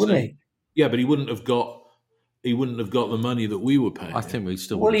contract, wouldn't he? Yeah, but he wouldn't have got the money that we were paying. I think we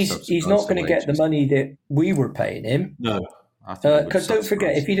still. Well, he's not going to get the money that we were paying him. No, because don't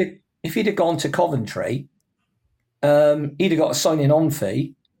forget, if he'd have gone to Coventry, he'd have got a signing on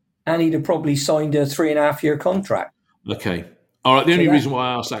fee, and he'd have probably signed a 3.5-year contract. Okay. All right. The only reason why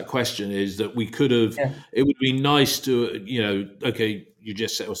I asked that question is that we could have. Yeah. It would be nice to, okay. You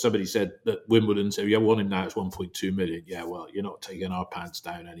just said, or somebody said that Wimbledon said, "Yeah, we want him now. It's 1.2 million." Yeah, well, you're not taking our pants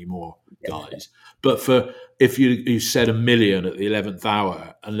down anymore, guys. But if you said $1 million at the 11th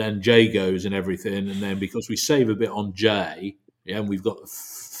hour, and then Jay goes and everything, and then because we save a bit on Jay, and we've got the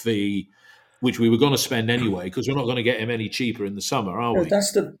fee, which we were going to spend anyway, because we're not going to get him any cheaper in the summer, are we?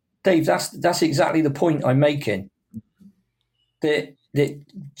 Dave. That's exactly the point I'm making. That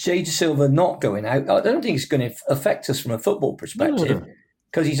Jay Dasilva not going out, I don't think it's going to affect us from a football perspective,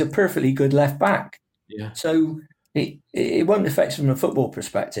 because he's a perfectly good left back. Yeah. So it won't affect us from a football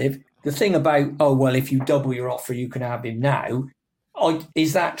perspective. The thing about, if you double your offer, you can have him now.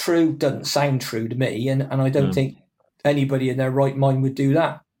 Is that true? Doesn't sound true to me, and I don't think anybody in their right mind would do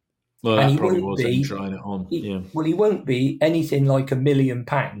that. Well, that probably wasn't trying it on. Well, he won't be anything like £1 million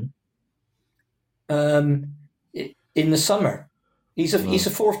in the summer. He's a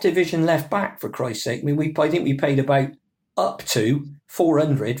 4th division left back, for Christ's sake. I mean, I think we paid about up to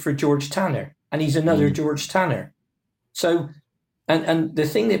 400 for George Tanner, and he's another George Tanner. So, and the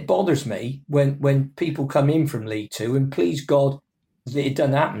thing that bothers me when people come in from League Two, and please God that it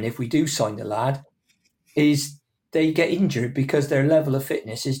doesn't happen if we do sign the lad, is they get injured because their level of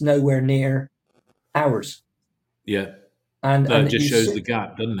fitness is nowhere near ours. Yeah, and that just shows the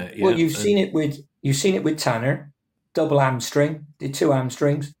gap, doesn't it? Yeah. Well, you've seen it with Tanner. Double hamstring, did 2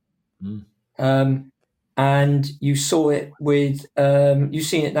 hamstrings, and you saw it with you've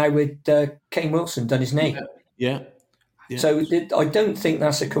seen it now with Kane Wilson done his knee. Yeah. So I don't think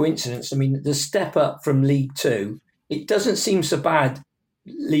that's a coincidence. I mean, the step up from League Two, it doesn't seem so bad.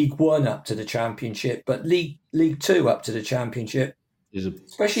 League One up to the Championship, but League Two up to the Championship,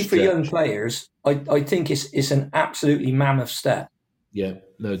 especially for young players, I think it's an absolutely mammoth step. Yeah,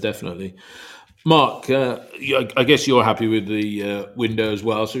 no, definitely. Mark, I guess you're happy with the window as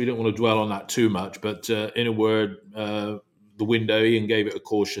well, so we don't want to dwell on that too much. But in a word, the window, Ian gave it a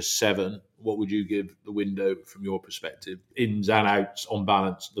cautious 7. What would you give the window from your perspective? Ins and outs, on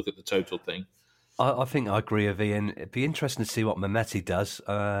balance, look at the total thing. I think I agree with Ian. It'd be interesting to see what Mehmeti does.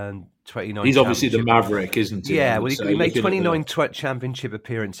 29. He's obviously the championship- maverick, isn't he? Yeah, I would well, say, he made looking at 29 championship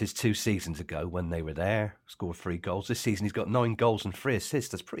appearances 2 seasons ago when they were there, scored 3 goals. This season he's got 9 goals and 3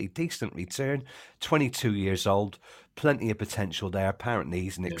 assists. That's pretty decent return. 22 years old, plenty of potential there. Apparently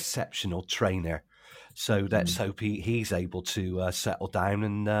he's an exceptional trainer. So let's hope he's able to settle down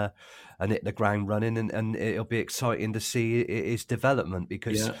and hit the ground running, and it'll be exciting to see his development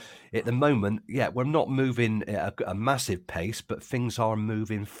because at the moment, we're not moving at a massive pace, but things are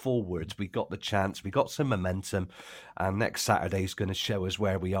moving forward. We got the chance, we got some momentum, and next Saturday's going to show us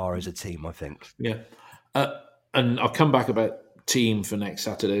where we are as a team, I think. Yeah. And I'll come back about team for next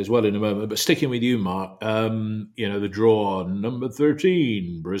Saturday as well in a moment, but sticking with you, Mark, the draw, number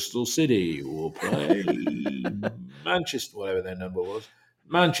 13, Bristol City will play Manchester, whatever their number was,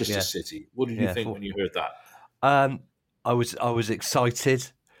 Manchester City. What did you think when you heard that? I was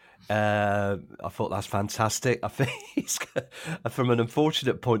excited. I thought that's fantastic. I think from an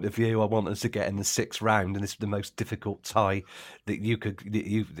unfortunate point of view, I want us to get in the 6th round, and this is the most difficult tie that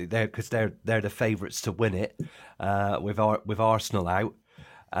because they're the favourites to win it with Arsenal out,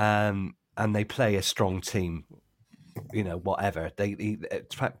 and they play a strong team. Whatever.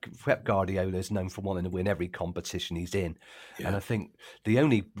 Pep Guardiola is known for wanting to win every competition he's in. Yeah. And I think the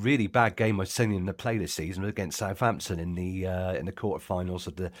only really bad game I've seen him play this season was against Southampton in the quarterfinals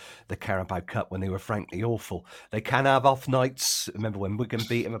of the Carabao Cup when they were frankly awful. They can have off nights. Remember when Wigan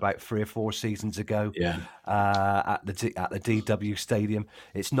beat him about 3 or 4 seasons ago at the DW Stadium?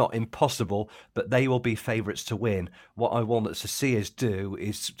 It's not impossible, but they will be favourites to win. What I want us to see us do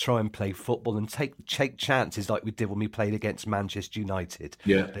is try and play football and take chances like we did when we played against Manchester United.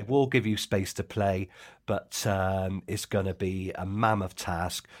 Yeah. They will give you space to play, but it's going to be a mammoth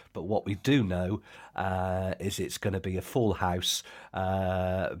task. But what we do know is it's going to be a full house.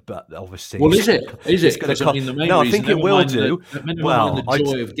 But obviously, well, is it? Is it? I think it will do. The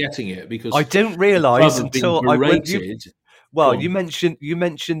joy of getting it, because I don't realise until I went. You mentioned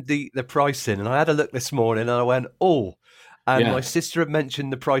the pricing, and I had a look this morning, and I went, oh. And my sister had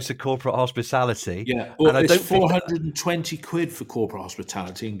mentioned the price of corporate hospitality. Yeah, well, and it's 420 quid for corporate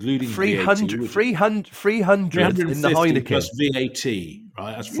hospitality, including 300 in the Heineken plus VAT.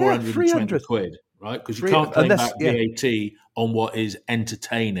 Right, that's 420 quid. Right, because you can't claim back VAT on what is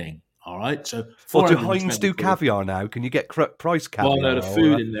entertaining. All right, so well, do Heinz do caviar now? Can you get price caviar? Well, no, the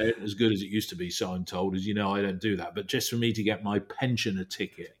food in there isn't as good as it used to be. So I'm told, as you know, I don't do that. But just for me to get my pensioner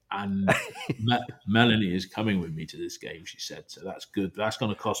ticket, and Melanie is coming with me to this game, she said. So that's good. That's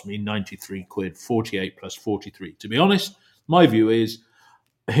going to cost me 93 quid, 48 plus 43. To be honest, my view is,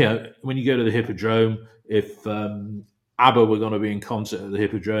 when you go to the Hippodrome, if ABBA were going to be in concert at the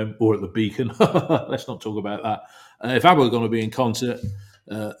Hippodrome or at the Beacon, let's not talk about that. If ABBA were going to be in concert,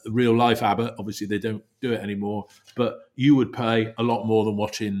 real life ABBA, obviously they don't do it anymore, but you would pay a lot more than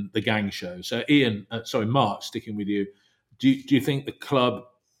watching the gang show. So Mark, sticking with you, do you think the club,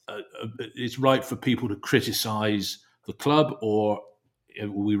 it's right for people to criticise the club, or are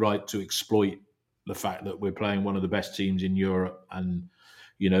we right to exploit the fact that we're playing one of the best teams in Europe, and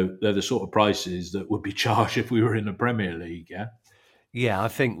they're the sort of prices that would be charged if we were in the Premier League? Yeah, I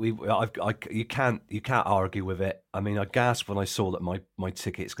think you can't argue with it. I mean, I gasped when I saw that my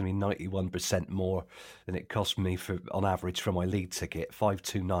ticket's going to be 91% more than it cost me on average for my league ticket,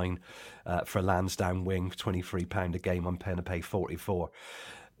 $529 for a Lansdowne wing, £23 a game. I'm paying to pay $44.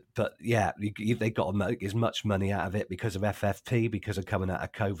 But yeah, they got to make as much money out of it because of FFP, because of coming out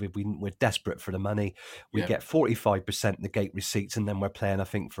of COVID. We're desperate for the money. We get 45% the gate receipts, and then we're playing, I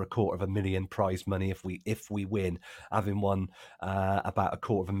think, for $250,000 prize money if we win, having won about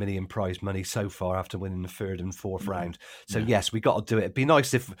 $250,000 prize money so far after winning the 3rd and 4th round. So yes, we got to do it. It'd be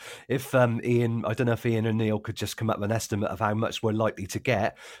nice if Ian, I don't know if Ian or Neil could just come up with an estimate of how much we're likely to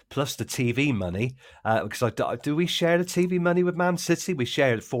get, plus the TV money. Because do we share the TV money with Man City? We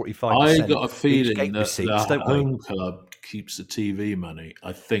share 45%. I got a feeling that the home club keeps the TV money.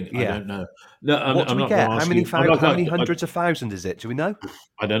 I think. I don't know. No, what do we get? How many hundreds of thousands is it? Do we know?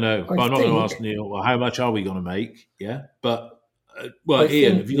 I don't know. But I'm not going to ask Neil. Well, how much are we going to make? Yeah, but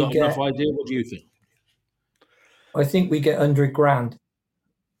Ian, have you got enough idea? What do you think? I think we get $100,000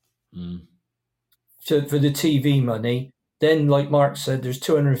 for the TV money. Then, like Mark said, there's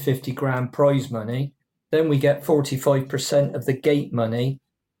 $250,000 prize money. Then we get 45% of the gate money.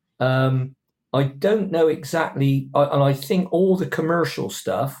 I don't know exactly, and I think all the commercial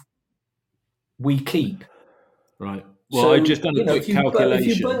stuff we keep. Right. Well, I just done a quick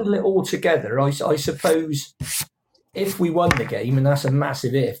calculation. If you bundle it all together, I suppose if we won the game, and that's a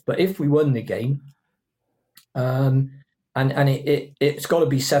massive if, but if we won the game, and it's got to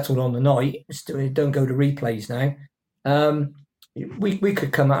be settled on the night. Don't go to replays now. We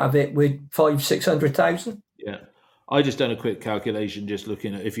could come out of it with 500,000-600,000. Yeah. I just done a quick calculation, just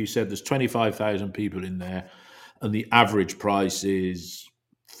looking at, if you said there's 25,000 people in there and the average price is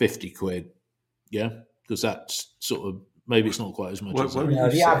 50 quid, yeah? Because that's sort of, maybe it's not quite as much as that. No,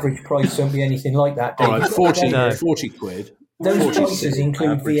 the average price won't be anything like that. All right, 40 quid. Those prices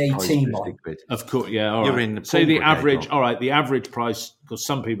include VAT, Mike. Of course, yeah. All You're right. in the Say the corporate average. gate, all right, the average price, because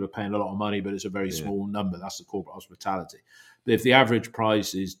some people are paying a lot of money, but it's a very small number. That's the corporate hospitality. But if the average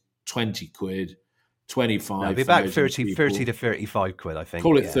price is 20 quid, 25, it'll be about 30 to 35 quid, I think.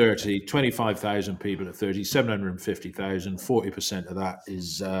 Call it 30, 25,000 people at 30, 750,000. 40% of that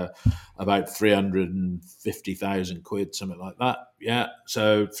is about 350,000 quid, something like that. Yeah,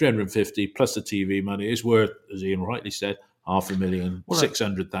 so 350 plus the TV money is worth, as Ian rightly said, £500,000,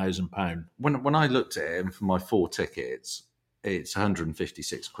 £600,000. When I looked at it, and for my 4 tickets, it's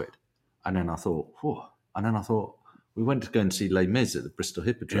 156 quid. And then I thought, whoa. And then I thought, we went to go and see Les Mis at the Bristol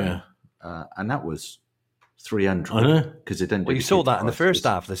Hippodrome, and that was 300. I know. Because it didn't. Well, you saw that in the first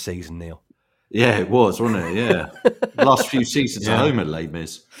half of the season, Neil. Yeah, it was, wasn't it? Yeah. The last few seasons at home at Les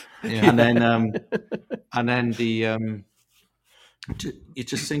Mis. Yeah. And then the you're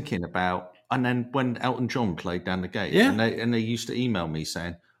just thinking about, and then when Elton John played down the gate, and they used to email me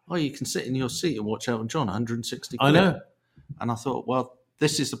saying, "Oh, you can sit in your seat and watch Elton John, 160 quid." I know. And I thought, well,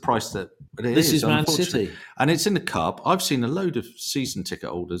 this is the price that it is. This is Man City, and it's in the Cup. I've seen a load of season ticket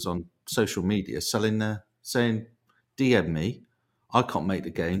holders on social media saying, "DM me, I can't make the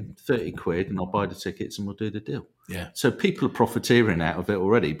game, 30 quid, and I'll buy the tickets and we'll do the deal." Yeah. So people are profiteering out of it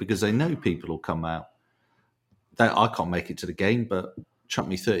already because they know people will come out. I can't make it to the game, but chuck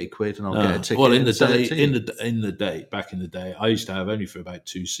me 30 quid and I'll get a ticket. Well, in the day, back in the day, I used to have only for about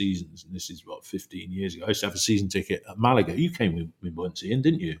 2 seasons, and this is 15 years ago. I used to have a season ticket at Malaga. You came with once, Ian,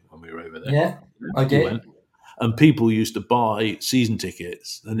 didn't you, when we were over there? Yeah, I did. And people used to buy season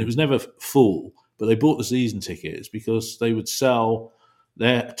tickets, and it was never full, but they bought the season tickets because they would sell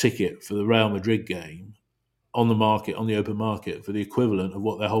their ticket for the Real Madrid game on the market, on the open market, for the equivalent of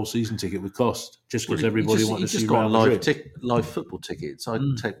what their whole season ticket would cost, just because everybody wanted to see Real Madrid. Live football tickets. I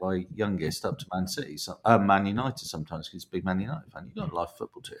take my youngest up to Man United sometimes because he's a big Man United fan. You've got a live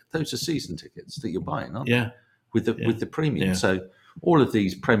football ticket. Those are season tickets that you're buying, aren't they? With the premium. Yeah. So all of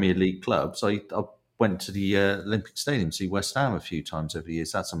these Premier League clubs, I went to the Olympic Stadium to see West Ham a few times over the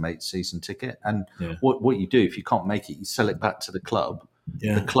years. That's a mate's season ticket. And what you do, if you can't make it, you sell it back to the club.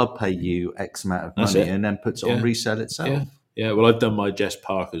 Yeah. The club pay you X amount of money and then puts it on resale itself. Yeah, well, I've done my Jess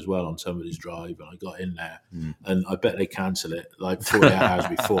Park as well on somebody's drive, and I got in there, and I bet they cancel it like 48 hours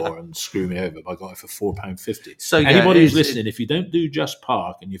before and screw me over, but I got it for £4.50. So anybody who's listening, if you don't do Just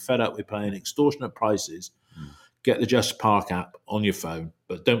Park and you're fed up with paying extortionate prices, get the Just Park app on your phone,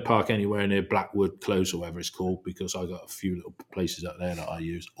 but don't park anywhere near Blackwood Close or whatever it's called, because I got a few little places up there that I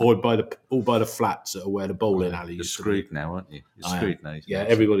use, or by the flats that are where the bowling alley You're used to screwed be. now, aren't you? You're screwed now. Yeah,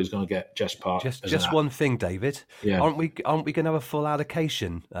 everybody's going to get Just Park. Just one thing, David. Yeah. Aren't we going to have a full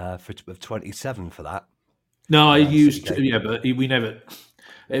allocation of 27 for that? No, I used but we never.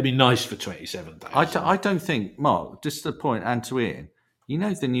 It'd be nice for 27,000. I don't think, Mark. Just a point, and to Ian, you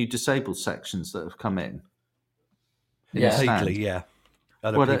know the new disabled sections that have come in. Vaguely,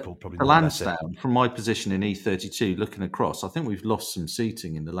 Other people probably the Lansdowne, from my position in E32, looking across, I think we've lost some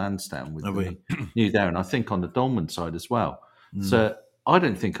seating in the Lansdowne with the new there, and I think on the Dolman side as well. So I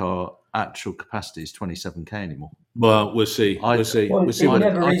don't think our actual capacity is 27k anymore. Well, we'll see. We'll see.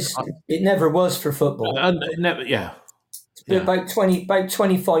 It never was for football. About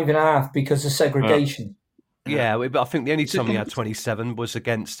 25 and a half because of segregation. Yeah, but I think the only time we had 27 was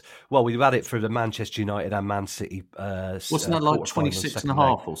against, we've had it for the Manchester United and Man City. Wasn't that like 26 and a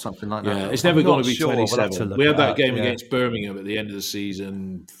half or something like that? Yeah, it's never going to be 27. We had that game against Birmingham at the end of the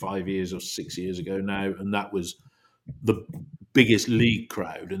season 5 years or 6 years ago now, and that was the biggest league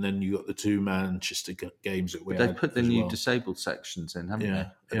crowd. And then you got the 2 Manchester games that we had. They put the new disabled sections in, haven't they?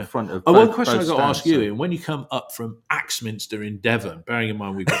 At the front of one question I've got to ask you, Ian, when you come up from Axminster in Devon, bearing in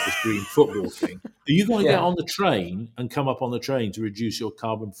mind we've got this green football thing, are you going to get on the train and come up on the train to reduce your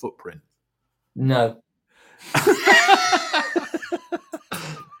carbon footprint? No.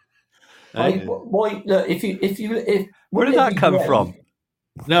 Why? Look, where did that come from?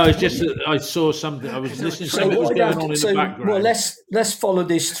 No, it's just that I saw something. I was listening to something that was going on in the background. Well, let's follow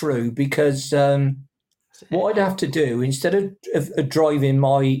this through, because what I'd have to do, instead of driving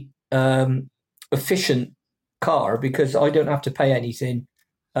my efficient car, because I don't have to pay anything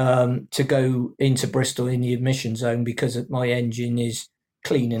to go into Bristol in the admission zone because my engine is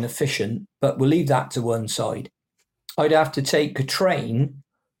clean and efficient, but we'll leave that to one side. I'd have to take a train.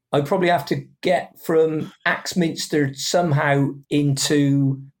 I'd probably have to get from Axminster somehow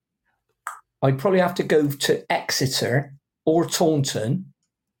into... I'd probably have to go to Exeter or Taunton,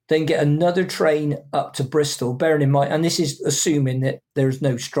 then get another train up to Bristol, bearing in mind, and this is assuming that there's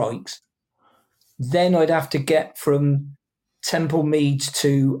no strikes. Then I'd have to get from Temple Meads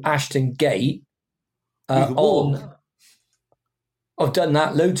to Ashton Gate on... I've done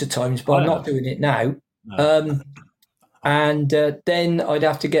that loads of times, but I'm not doing it now. No. And then I'd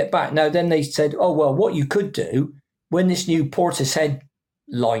have to get back. Now, then they said, oh, well, what you could do when this new Portishead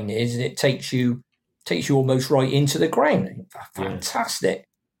line is, it takes you almost right into the ground. Fantastic.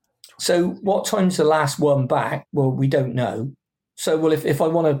 Yeah. So what time's the last one back? Well, we don't know. So, well, if I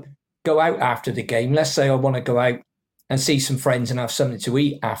want to go out after the game, let's say I want to go out and see some friends and have something to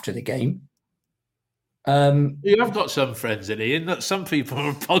eat after the game. You have got some friends in Ian. That some people on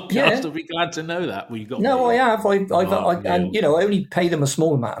a podcast will be glad to know that. Well, no, I have. And I only pay them a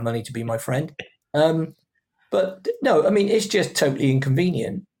small amount of money to be my friend. But no, I mean, it's just totally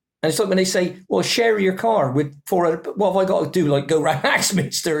inconvenient. And it's like when they say, "Well, share your car with 4 other." What have I got to do? Like go around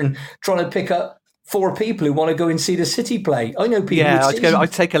Axminster and try to pick up 4 people who want to go and see the City play. I know people. Yeah,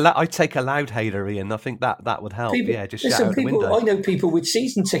 I'd take a loudhailer, Ian. I think that would help. People, just shout out the window. I know people with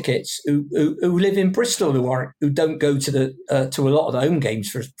season tickets who live in Bristol who don't go to to a lot of the home games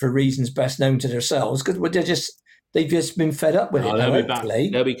for reasons best known to themselves because they've just been fed up with it. They'll be back.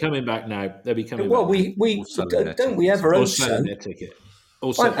 They'll be coming back now. They'll be coming. Well, back we don't we ever hope so? Their ticket.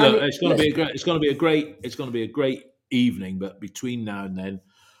 Also, it's going to be a great evening. But between now and then,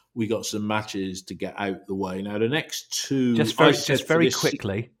 we got some matches to get out the way. Now, the next two... Just very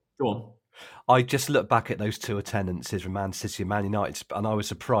quickly. Go on. I just looked back at those 2 attendances from Man City and Man United, and I was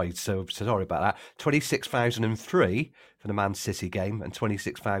surprised. So sorry about that. 26,003 for the Man City game and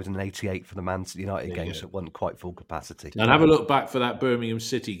 26,088 for the Man United game. So it wasn't quite full capacity. And have a look back for that Birmingham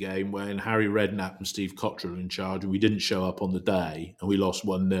City game when Harry Redknapp and Steve Cottrell were in charge, and we didn't show up on the day, and we lost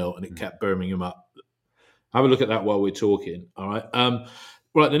 1-0, and it kept Birmingham up. Have a look at that while we're talking. All right.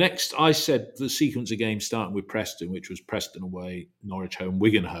 Right, the next, I said the sequence of games starting with Preston, which was Preston away, Norwich home,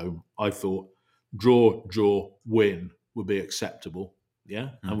 Wigan home. I thought draw, win would be acceptable, yeah?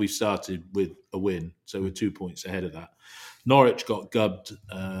 And we started with a win, so we're 2 points ahead of that. Norwich got gubbed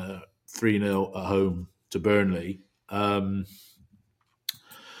 3-0 at home to Burnley.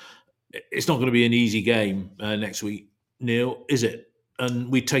 It's not going to be an easy game next week, Neil, is it? And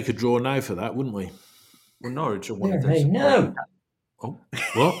we'd take a draw now for that, wouldn't we? Well, Norwich are one of those. No. Oh,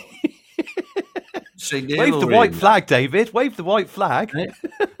 what? Wave the white flag, David. Wave the white flag.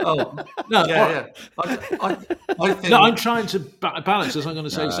 Oh, no. Yeah. I think... No, I'm trying to balance this. I'm going to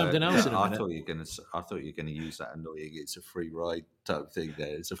say something else in a minute. I thought you were going to use that annoying. It's a free ride type thing.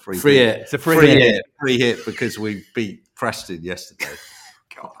 There, it's a free hit. It's a free hit because we beat Preston yesterday.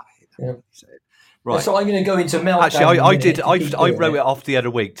 God, I hate that. Yeah. Right. So I'm going to go into meltdown. Actually, I wrote it off the other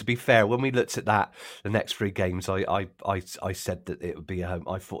week. To be fair, when we looked at that, the next 3 games, I said that it would be a home.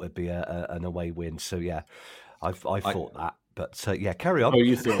 I thought it'd be an away win. So yeah, I thought that. But yeah, carry on. Oh,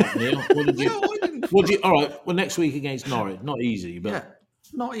 you thought, Neil? What did you? All right. Well, next week against Norwich, not easy, but yeah,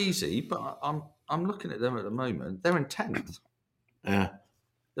 not easy. But I'm looking at them at the moment. They're in 10th. Yeah,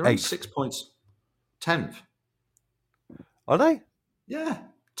 they're on 6 points. 10th. Are they? Yeah.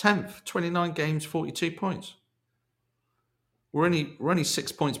 10th, 29 games, 42 points. We're only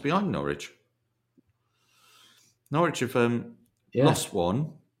 6 points behind Norwich. Norwich have lost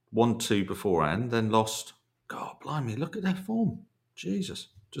 1-2 beforehand, then lost. God, blimey! Look at their form. Jesus,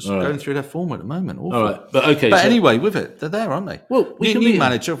 just going through their form at the moment. Awful. All right, but okay. But anyway, with it, they're there, aren't they? Well, new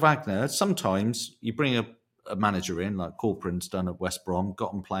manager Wagner. Sometimes you bring a manager in, like Corcoran's done at West Brom,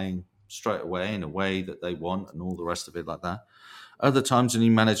 got them playing straight away in a way that they want, and all the rest of it like that. Other times, a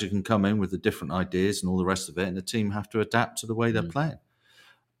new manager can come in with the different ideas and all the rest of it, and the team have to adapt to the way they're playing.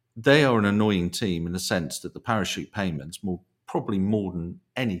 They are an annoying team in the sense that the parachute payments, probably more than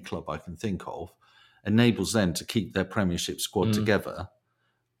any club I can think of, enables them to keep their Premiership squad together,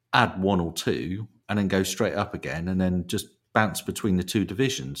 add 1 or 2, and then go straight up again, and then just bounce between the 2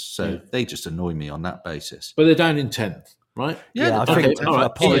 divisions. So they just annoy me on that basis. But they're down in 10th. Right? Yeah, I think.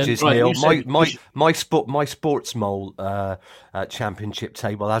 Apologies, Neil. My Sports Mole championship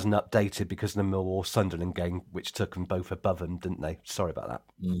table hasn't updated because of the Millwall Sunderland game, which took them both above them, didn't they? Sorry about that.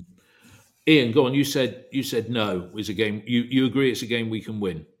 Ian, go on. You said no is a game. You agree it's a game we can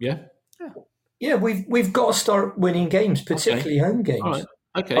win? Yeah. Yeah, we've got to start winning games, particularly home games. All right.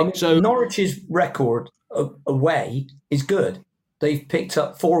 Okay. I mean, so Norwich's record away is good. They've picked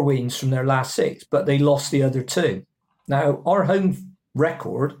up 4 wins from their last 6, but they lost the other 2. Now, our home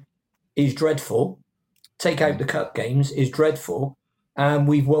record is dreadful. take out the cup games, is dreadful. And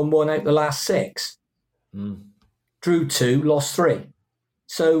we've won 1 out the last 6. Drew 2, lost 3.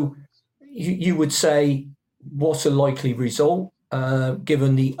 So you would say, what's a likely result?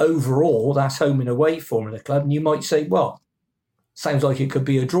 Given the overall, that's home and away form of the club. And you might say, well, sounds like it could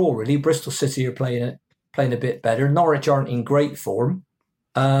be a draw, really. Bristol City are playing a bit better. Norwich aren't in great form,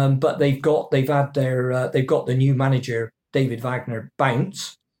 but they've got the new manager, David Wagner,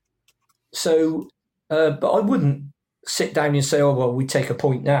 bounce. So, but I wouldn't sit down and say, oh, well, we take a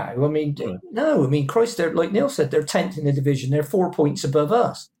point now. I mean, no. I mean, Christ, they're, like Neil said, they're 10th in the division. They're 4 points above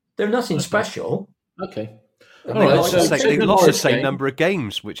us. They're nothing special. Okay. All right, so they've lost the same number of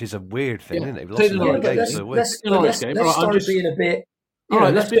games, which is a weird thing, isn't it? They've lost the number of games per week. Let's start being a bit... All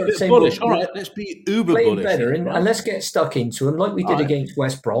right, let's be a bit bullish. All right, let's be uber bullish. Better, and let's get stuck into them like we did against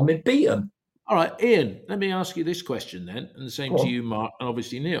West Brom and beat them. All right, Ian, let me ask you this question then, and the same to you, Mark, and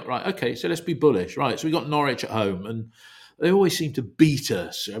obviously Neil. Right, okay, so let's be bullish. Right, so we got Norwich at home, and they always seem to beat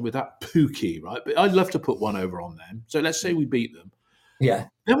us with that Pookie, right? But I'd love to put one over on them. So let's say we beat them. Yeah.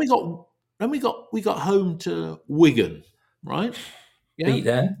 Then we got home to Wigan, right? Yeah? Beat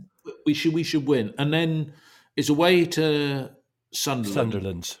them. We should win, and then it's away to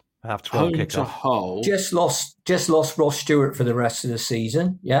Sunderland. Half 12 home kickoff. to Hull. Just lost Ross Stewart for the rest of the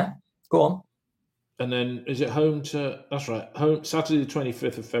season. Yeah, go on. And then is it home to? That's right. Home Saturday the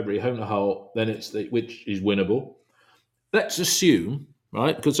 25th of February. Home to Hull. Then it's which is winnable. Let's assume,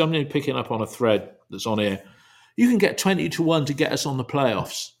 right? Because I'm only picking up on a thread that's on here. You can get 20-1 to get us on the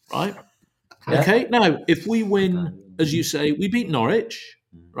playoffs, right? Yeah. Okay. Now, if we win, as you say, we beat Norwich,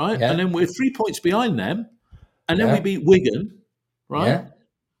 right? Yeah. And then we're 3 points behind them, and then we beat Wigan, right? Yeah.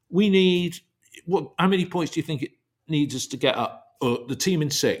 We need how many points do you think it needs us to get up? The team in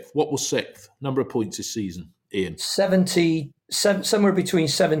 6th. What was 6th? Number of points this season, Ian? 70, somewhere between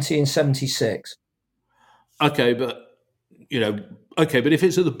 70 and 76. Okay, but but if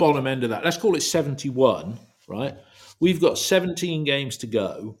it's at the bottom end of that, let's call it 71, right? We've got 17 games to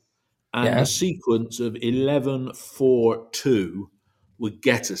go, and a sequence of 11-4-2 would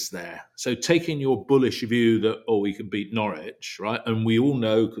get us there. So taking your bullish view that, we can beat Norwich, right? And we all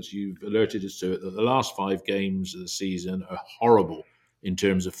know, because you've alerted us to it, that the last 5 games of the season are horrible in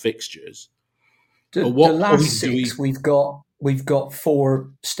terms of fixtures. The last 6, we've got 4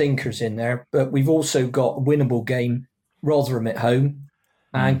 stinkers in there, but we've also got a winnable game, Rotherham at home,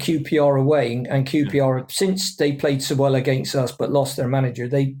 and QPR away. And QPR, since they played so well against us but lost their manager,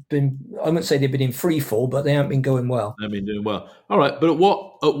 I wouldn't say they've been in free fall, but they haven't been going well. They've been doing well. All right, but at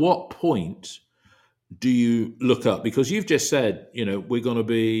what point do you look up? Because you've just said, we're going to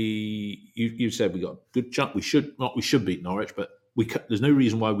be. You said we got a good chance. We should beat Norwich, but there's no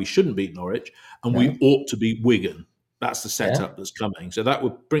reason why we shouldn't beat Norwich, and we ought to beat Wigan. That's the setup that's coming. So that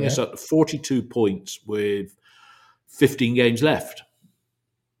would bring us up to 42 points with 15 games left.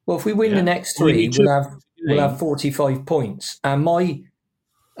 Well, if we win the next 3, we'll have 45 points. And my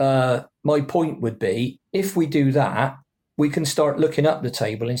point would be, if we do that, we can start looking up the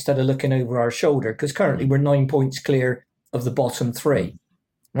table instead of looking over our shoulder, because currently we're 9 points clear of the bottom 3,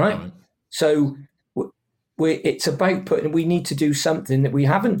 right? So it's about we need to do something that we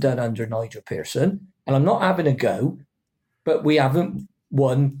haven't done under Nigel Pearson, and I'm not having a go, but we haven't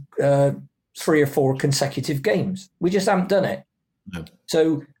won 3 or 4 consecutive games. We just haven't done it. No.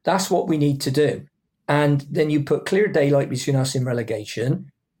 So that's what we need to do. And then you put clear daylight between us in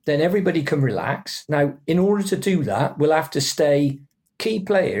relegation, then everybody can relax. Now, in order to do that, we'll have to key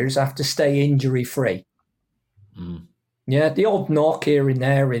players have to stay injury-free. Yeah, the odd knock here and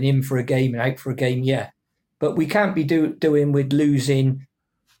there and in for a game and out for a game, yeah. But we can't be doing with losing,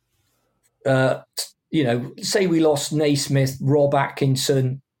 say we lost Naismith, Rob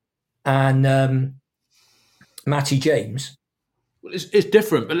Atkinson and Matty James. Well, it's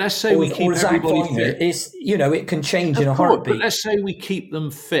different, but let's say we keep everybody fit. It can change in a heartbeat. But let's say we keep them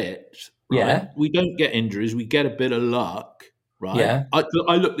fit. Right? Yeah, we don't get injuries. We get a bit of luck, right? Yeah.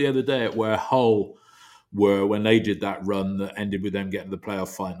 I looked the other day at where Hull were when they did that run that ended with them getting the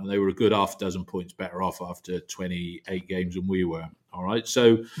playoff final. They were a good half dozen points better off after 28 games than we were. All right,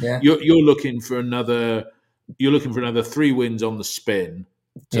 so you're looking for another 3 wins on the spin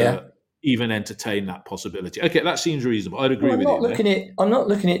to even entertain that possibility. Okay, that seems reasonable. I'd agree with you. I'm not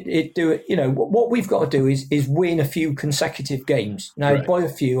looking at it. Do it. What we've got to do is win a few consecutive games. Now, by a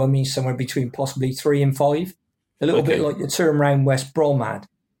few, I mean somewhere between possibly 3 and 5. A little bit like the turnaround West Brom had.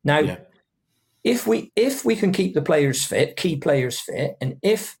 Now, if we can keep the players fit, key players fit, and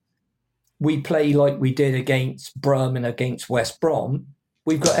if we play like we did against Brum and against West Brom,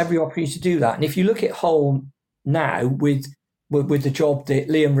 we've got every opportunity to do that. And if you look at Hull now with the job that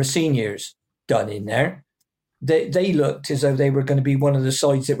Liam Rossinier's done in there, they looked as though they were going to be one of the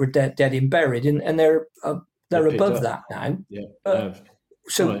sides that were dead and buried, and they're above that now. Yeah.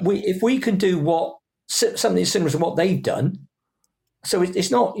 So if we can do something similar to what they've done, so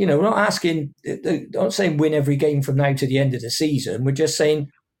it's not, we're not asking, not saying win every game from now to the end of the season. We're just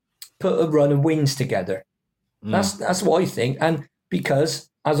saying put a run of wins together. That's what I think, and because,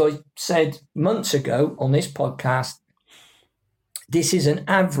 as I said months ago on this podcast, this is an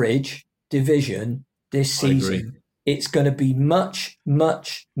average division this season. It's going to be much,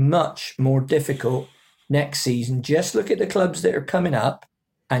 much, much more difficult next season. Just look at the clubs that are coming up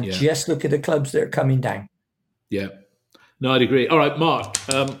and just look at the clubs that are coming down. Yeah. No, I'd agree. All right, Mark.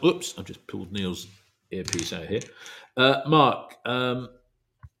 Oops, I've just pulled Neil's earpiece out here. Mark,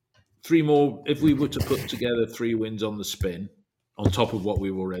 3 more. If we were to put together 3 wins on the spin, on top of what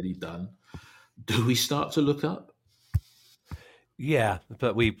we've already done, do we start to look up? Yeah,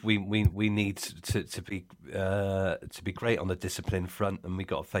 but we need to be great on the discipline front, and we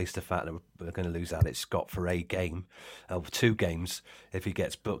got to face the fact that we're going to lose Alex Scott for a game, 2 games. If he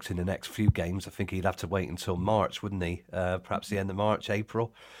gets booked in the next few games, I think he'd have to wait until March, wouldn't he? Perhaps the end of March,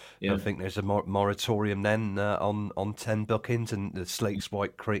 April. Yeah. I think there's a moratorium then on 10 bookings, and the slate's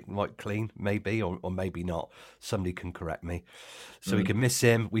white clean, maybe, or maybe not. Somebody can correct me. So we can miss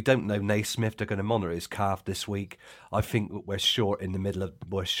him. We don't know Naismith. They're going to monitor his calf this week. I think we're short in the middle of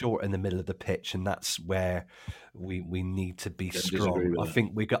the pitch, and that's where we need to be strong. I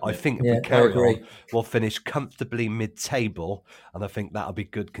think if we carry on, we'll finish comfortably mid-table, and I think that'll be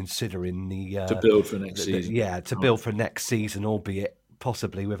good considering to build for next season. To build for next season, albeit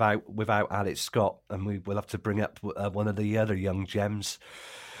possibly without Alex Scott, and we will have to bring up one of the other young gems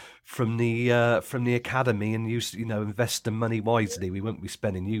from the academy and invest the money wisely. We won't be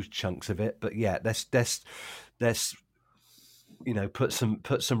spending huge chunks of it, but let's put some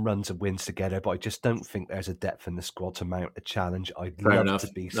runs and wins together. But I just don't think there's a depth in the squad to mount a challenge. I'd love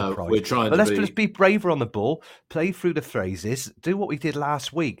to be surprised. No, we're trying let's be braver on the ball, play through the phrases, do what we did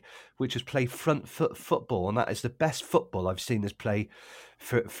last week, which was play front foot football, and that is the best football I've seen us play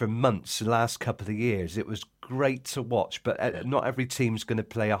for months, the last couple of years. It was great to watch, but not every team's going to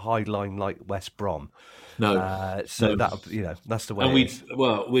play a high line like West Brom. No, that's the way. And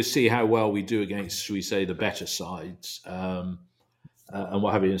we'll see how well we do against, should we say, the better sides, and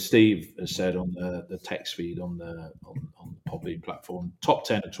what have you. And Steve has said on the text feed on the Podbean platform, top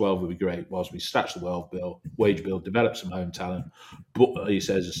 10 and 12 would be great. Whilst we scratch the wage bill, develop some home talent, but he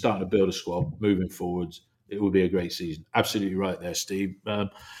says starting to build a squad moving forwards. It would be a great season. Absolutely right there, Steve.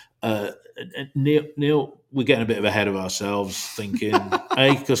 Neil, we're getting a bit ahead of ourselves thinking,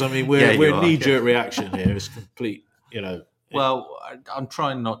 because we're a knee-jerk reaction here. It's complete, Well, I'm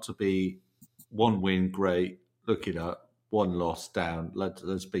trying not to be 1 win, great, look it up, 1 loss, down.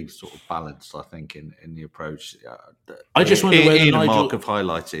 Let's be sort of balanced, I think, in the approach. I just wonder whether Ian and Mark have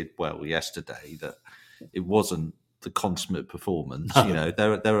highlighted, yesterday, that it wasn't the consummate performance.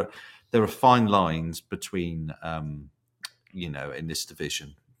 There are fine lines between, in this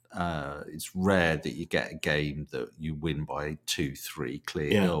division. It's rare that you get a game that you win by 2-3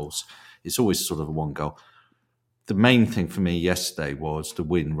 clear goals. It's always sort of a 1 goal. The main thing for me yesterday was the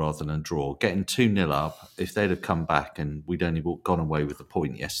win rather than a draw. Getting 2-0 up, if they'd have come back and we'd only gone away with a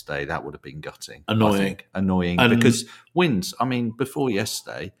point yesterday, that would have been gutting. Annoying. Because wins, before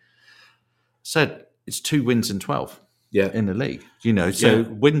yesterday, said it's 2 wins in 12. In the league,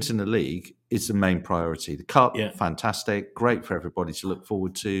 wins in the league is the main priority. The cup, fantastic, great for everybody to look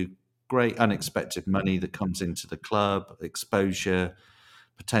forward to. Great unexpected money that comes into the club, exposure,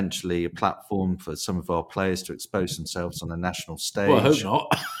 potentially a platform for some of our players to expose themselves on a national stage. Well, I hope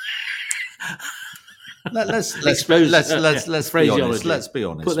not. Let's be honest. Let's be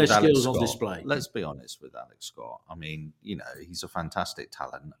honest. Put their skills Alex on display. Let's be honest with Alex Scott. He's a fantastic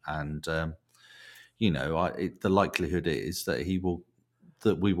talent, and the likelihood is that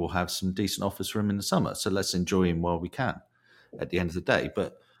we will have some decent offers for him in the summer. So let's enjoy him while we can. At the end of the day,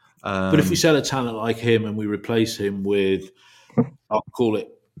 but if we sell a talent like him and we replace him with, I'll call it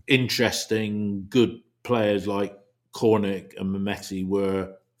interesting, good players like Cornick and Mehmeti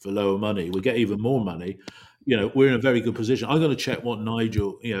were for lower money, we get even more money. We're in a very good position. I'm going to check what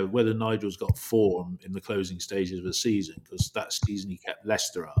whether Nigel's got form in the closing stages of the season, because that season he kept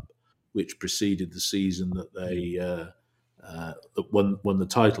Leicester up, which preceded the season that they won the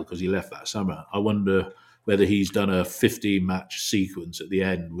title, because he left that summer. I wonder whether he's done a 15-match sequence at the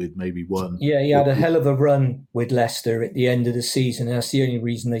end with maybe one. Yeah, he had a hell of a run with Leicester at the end of the season, and that's the only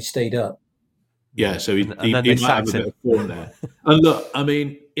reason they stayed up. Yeah, so he might have a bit of form there. And look,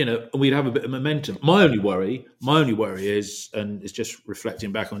 we'd have a bit of momentum. My only worry is, and it's just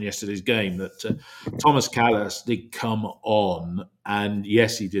reflecting back on yesterday's game, that Thomas Callas did come on, and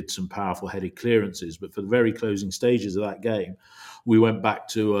yes, he did some powerful headed clearances, but for the very closing stages of that game, we went back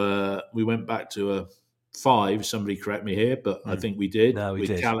to a 5. Somebody correct me here, but I think we did. No, we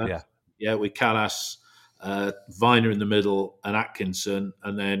did. Callas, with Callas, Viner in the middle, and Atkinson,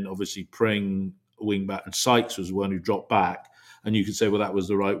 and then obviously Pring wing back, and Sykes was the one who dropped back. And you could say, well, that was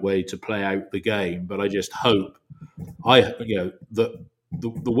the right way to play out the game. But I just hope, that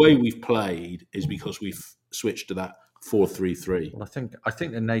the way we've played is because we've switched to that 4-3-3. Well, I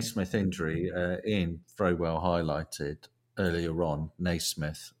think the Naismith injury, Ian very well highlighted earlier on.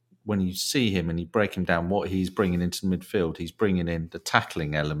 Naismith, when you see him and you break him down, what he's bringing into the midfield, he's bringing in the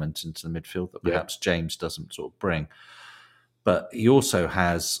tackling element into the midfield that perhaps James doesn't sort of bring. But he also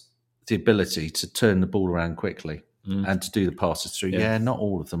has the ability to turn the ball around quickly. And to do the passes through. Yeah, not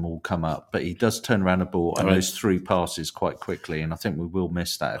all of them will come up, but he does turn around the ball and those through passes quite quickly. And I think we will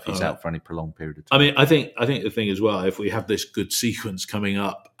miss that if he's out for any prolonged period of time. I mean, I think the thing as well, if we have this good sequence coming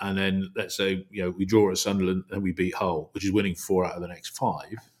up, and then let's say we draw at Sunderland and we beat Hull, which is winning 4 out of the next 5,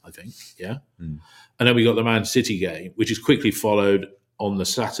 I think. Yeah, and then we got the Man City game, which is quickly followed on the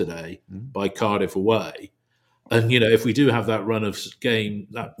Saturday by Cardiff away. And if we do have that run of game,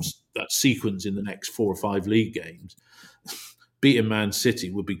 that sequence in the next 4 or 5 league games, beating Man City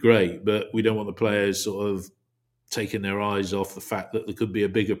would be great. But we don't want the players sort of taking their eyes off the fact that there could be a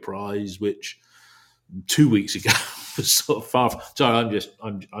bigger prize, which 2 weeks ago was sort of far. Sorry,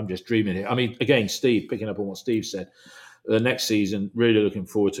 I'm just dreaming here. I mean, again, Steve, picking up on what Steve said, the next season, really looking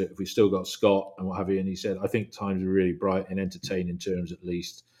forward to it. If we still got Scott and what have you, and he said, I think times are really bright and entertaining terms at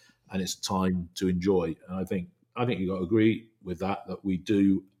least, and it's time to enjoy. And I think you've got to agree with that we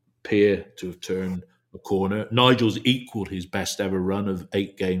do appear to have turned a corner. Nigel's equalled his best ever run of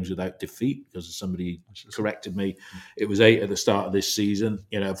 8 games without defeat, because somebody corrected me. It was 8 at the start of this season.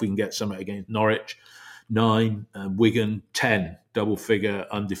 If we can get something against Norwich, 9, Wigan, 10, double figure,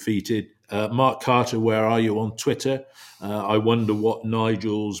 undefeated. Mark Carter, where are you on Twitter? I wonder what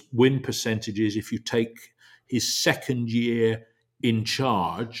Nigel's win percentage is if you take his second year in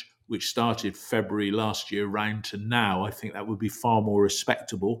charge, which started February last year, round to now. I think that would be far more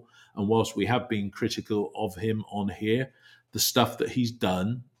respectable. And whilst we have been critical of him on here, the stuff that he's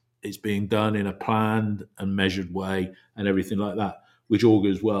done is being done in a planned and measured way and everything like that, which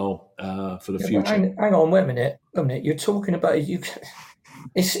augurs well for the future. Hang on, wait a minute. You're talking about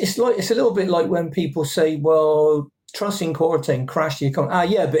it's a little bit like when people say, well, trusting Quarantine crashed the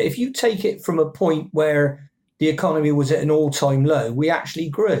economy. But if you take it from a point where the economy was at an all-time low, we actually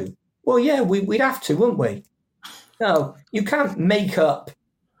grew. Well, yeah, we'd have to, wouldn't we? No, you can't make up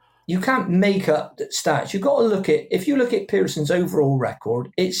the stats. You've got to look at, if you look at Pearson's overall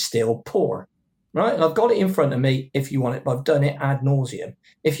record, it's still poor, right? And I've got it in front of me if you want it, but I've done it ad nauseum.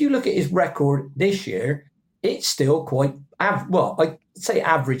 If you look at his record this year, it's still quite, I'd say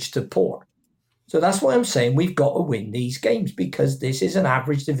average to poor. So that's why I'm saying we've got to win these games, because this is an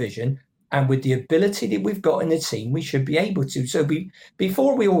average division. And with the ability that we've got in the team, we should be able to. So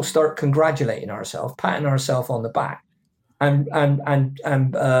before we all start congratulating ourselves, patting ourselves on the back, and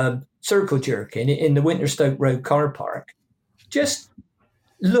circle jerking in the Winterstoke Road car park, just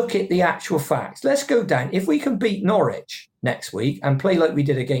look at the actual facts. Let's go down. If we can beat Norwich next week and play like we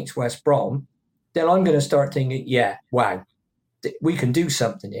did against West Brom, then I'm going to start thinking, wow, we can do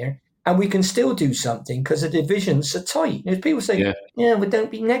something here. And we can still do something because the divisions are tight. As people say, well,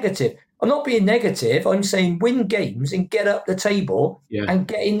 don't be negative. I'm not being negative. I'm saying win games and get up the table and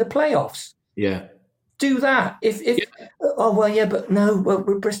get in the playoffs. Yeah. Do that. But no,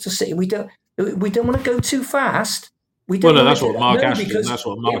 we're Bristol City. We don't want to go too fast. That's what Mark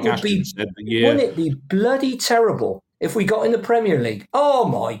Ashton said. Wouldn't it be bloody terrible if we got in the Premier League? Oh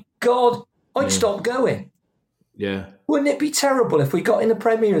my God, I'd stop going. Yeah. Wouldn't it be terrible if we got in the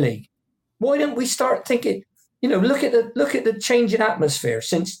Premier League? Why don't we start thinking? Look at the change in atmosphere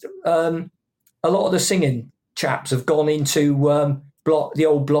since a lot of the singing chaps have gone into the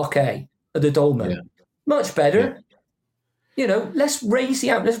old Block A of the Dolmen. Yeah. Much better. Yeah. Let's raise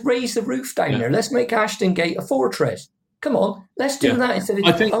the roof down there. Let's make Ashton Gate a fortress. Come on, let's do that instead of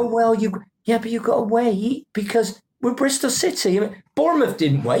but you've got to wait because we're Bristol City. I mean, Bournemouth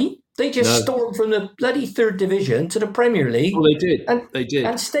didn't wait. They just stormed from the bloody 3rd division to the Premier League. Well, they did.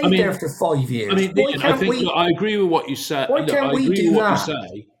 And stayed there for 5 years. I agree with what you said. Why can't we do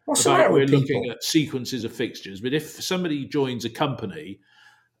that? What's the matter with people? We're looking at sequences of fixtures. But if somebody joins a company,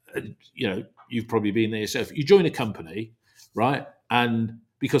 you've probably been there yourself. You join a company, right? And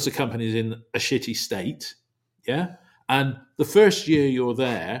because the company is in a shitty state, And the first year you're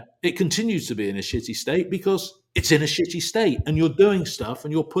there, it continues to be in a shitty state because it's in a shitty state and you're doing stuff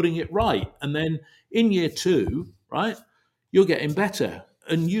and you're putting it right. And then in year 2, right, you're getting better.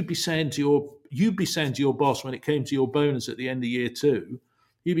 And you'd be saying to your boss when it came to your bonus at the end of year 2,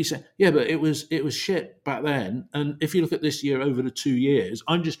 you'd be saying, yeah, but it was shit back then. And if you look at this year over the 2 years,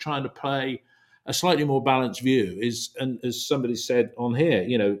 I'm just trying to play a slightly more balanced view. And as somebody said on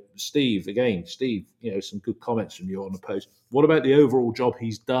here, Steve, some good comments from you on the post. What about the overall job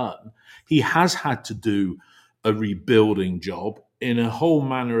he's done? He has had to do a rebuilding job in a whole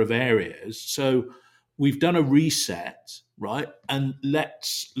manner of areas. So we've done a reset, right? And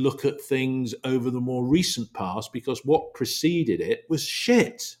let's look at things over the more recent past, because what preceded it was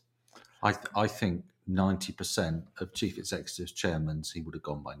shit. I think 90% of chief executives, chairmen, he would have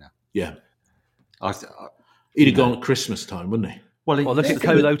gone by now. Yeah. He'd have gone at Christmas time, wouldn't he? Well, look at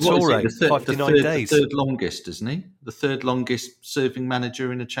Kolo Toure, 59 days. The third longest, isn't he? The third longest serving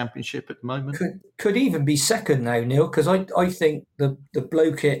manager in a championship at the moment. Could even be second now, Neil, because I think the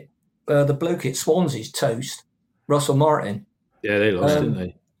bloke at Swansea's toast, Russell Martin. Yeah, they lost, didn't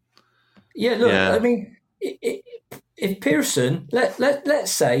they? Yeah, look, I mean, if Pearson,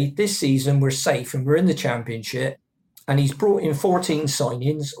 let's say this season we're safe and we're in the championship, and he's brought in 14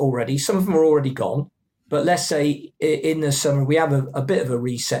 signings already. Some of them are already gone. But let's say in the summer we have a bit of a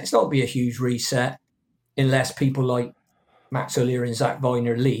reset. It's not going to be a huge reset unless people like Max O'Leary and Zach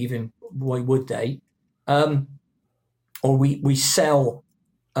Viner leave, and why would they? Or we sell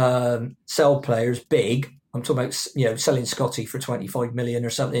players big. I'm talking about selling Scotty for 25 million or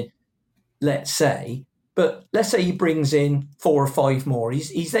something. Let's say, but let's say he brings in 4 or 5 more.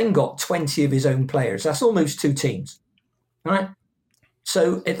 He's then got 20 of his own players. That's almost 2 teams, right?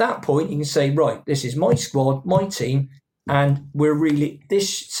 So at that point, you can say, right, this is my squad, my team, and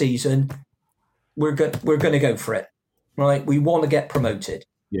this season, we're going to go for it, right? We want to get promoted.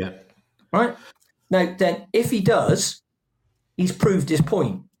 Yeah. Right? Now, then, if he does, he's proved his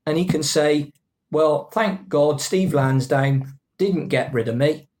point, and he can say, well, thank God Steve Lansdowne didn't get rid of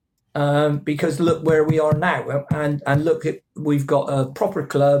me, because look where we are now, and look, we've got a proper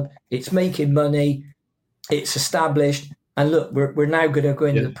club, it's making money, it's established. And look, we're now going to go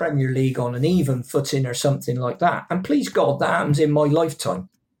into the Premier League on an even footing or something like that. And please God, that happens in my lifetime.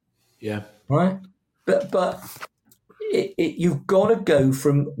 Yeah. Right? But you've got to go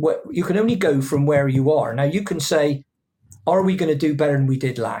from you can only go from where you are. Now you can say, are we going to do better than we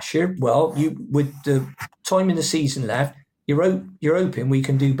did last year? Well, with the time in the season left, you're hoping we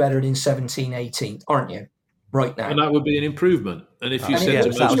can do better than 17-18, aren't you? Right now. And that would be an improvement. And if you said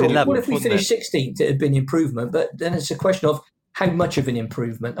what if we finished 16th, it had been improvement. But then it's a question of how much of an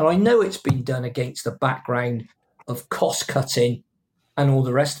improvement. And I know it's been done against the background of cost cutting and all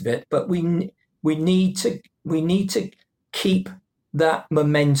the rest of it. But we need to keep that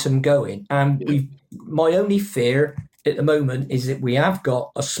momentum going. And my only fear at the moment is that we have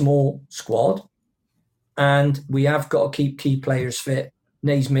got a small squad, and we have got to keep key players fit.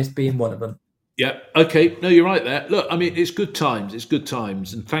 Naismith being one of them. Yeah. Okay. No, you're right there. Look, I mean, it's good times. It's good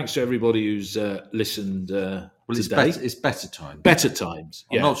times, and thanks to everybody who's listened. It's better times. Better times.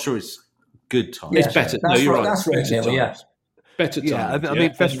 I'm not sure it's good times. It's better. No, you're right. That's right. Better times. Yeah. I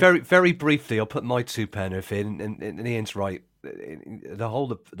mean, just very, very briefly, I'll put my 2 pence in, and Ian's right. The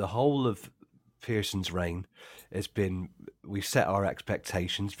whole of Pearson's reign has been, we set our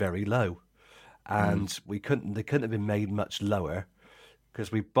expectations very low, and they couldn't have been made much lower, because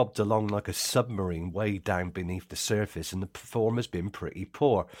we bobbed along like a submarine way down beneath the surface, and the perform has been pretty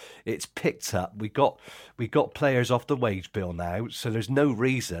poor. It's picked up. We got players off the wage bill now, so there's no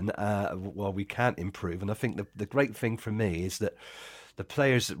reason why we can't improve. And I think the great thing for me is that the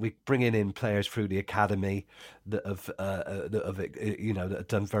players that we bringing in players through the academy that have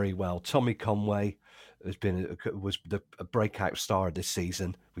done very well. Tommy Conway was a breakout star this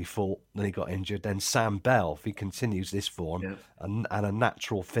season. We thought, then he got injured. Then Sam Bell, if he continues this form and a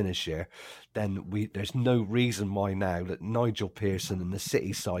natural finisher, then there's no reason why now that Nigel Pearson and the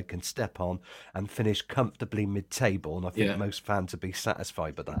City side can step on and finish comfortably mid-table. And I think most fans would be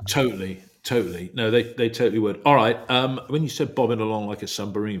satisfied with that. Totally. No, they totally would. All right. When you said bobbing along like a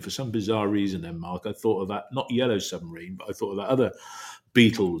submarine, for some bizarre reason, then Mark, I thought of that, not Yellow Submarine, but I thought of that other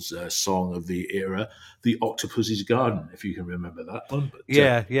Beatles song of the era, "The Octopus's Garden," if you can remember that one. But,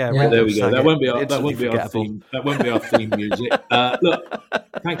 yeah. There we go. That won't be our theme. That won't be our theme music. Look,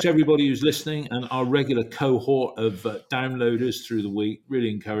 thanks everybody who's listening and our regular cohort of downloaders through the week. Really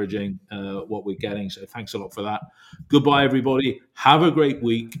encouraging what we're getting. So thanks a lot for that. Goodbye, everybody. Have a great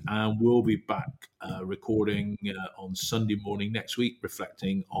week, and we'll be back recording on Sunday morning next week,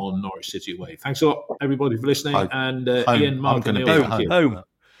 reflecting on Norwich City away. Thanks a lot, everybody, for listening. Home. And Home. Ian, Mark, I'm and gonna Neil, be thank you. Home.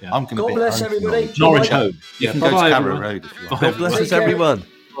 Yeah. I'm going to God be bless at home everybody. tonight. Norwich Bye. home. You Yeah. can go to Bye-bye, Carrow everyone. Road if you want. God bless Take us, care. everyone.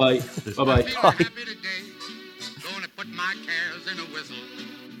 Bye. Bye-bye. Happy today. Gonna put my cares in a whistle.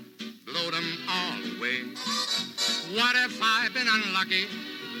 Blow them all away. What if I've been unlucky?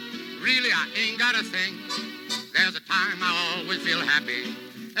 Really, I ain't got a thing. There's a time I always feel happy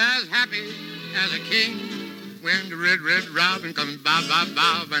as a king. When the red robin comes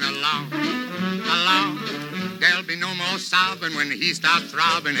bobbing along, along. There'll be no more sobbing when he starts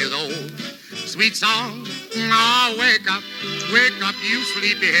throbbing his old sweet song. Oh, wake up, you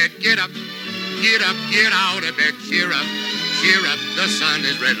sleepyhead. Get up, get out of bed. Cheer up, the sun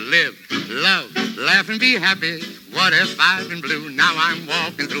is red. Live, love, laugh and be happy. What if I've been blue? Now I'm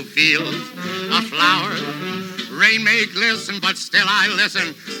walking through fields of flowers. Rain may glisten, but still I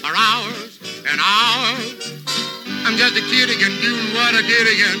listen for hours and hours. I'm just a kid again, doing what I did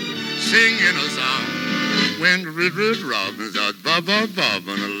again, singing a song. When the red robins are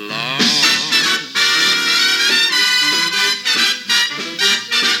bobbing along.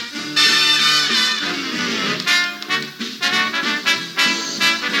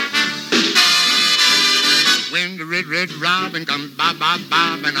 When the red robin comes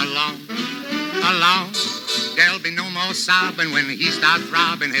bobbing along, along. There'll be no more sobbing when he starts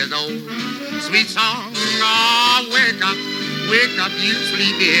throbbing his old sweet song. Oh, wake up, you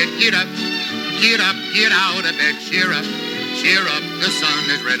sleepyhead. Get up, get out of bed. Cheer up, the sun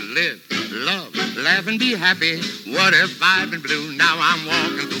is red. Live, love, laugh and be happy. What if I've been blue? Now I'm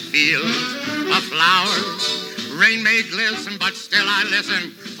walking through fields of flowers. Rain may glisten, but still I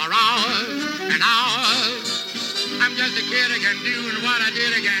listen for hours and hours. I'm just a kid again, doing what I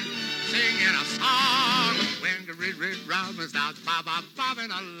did again, singing a song. When the red robin starts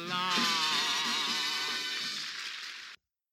bobbing along.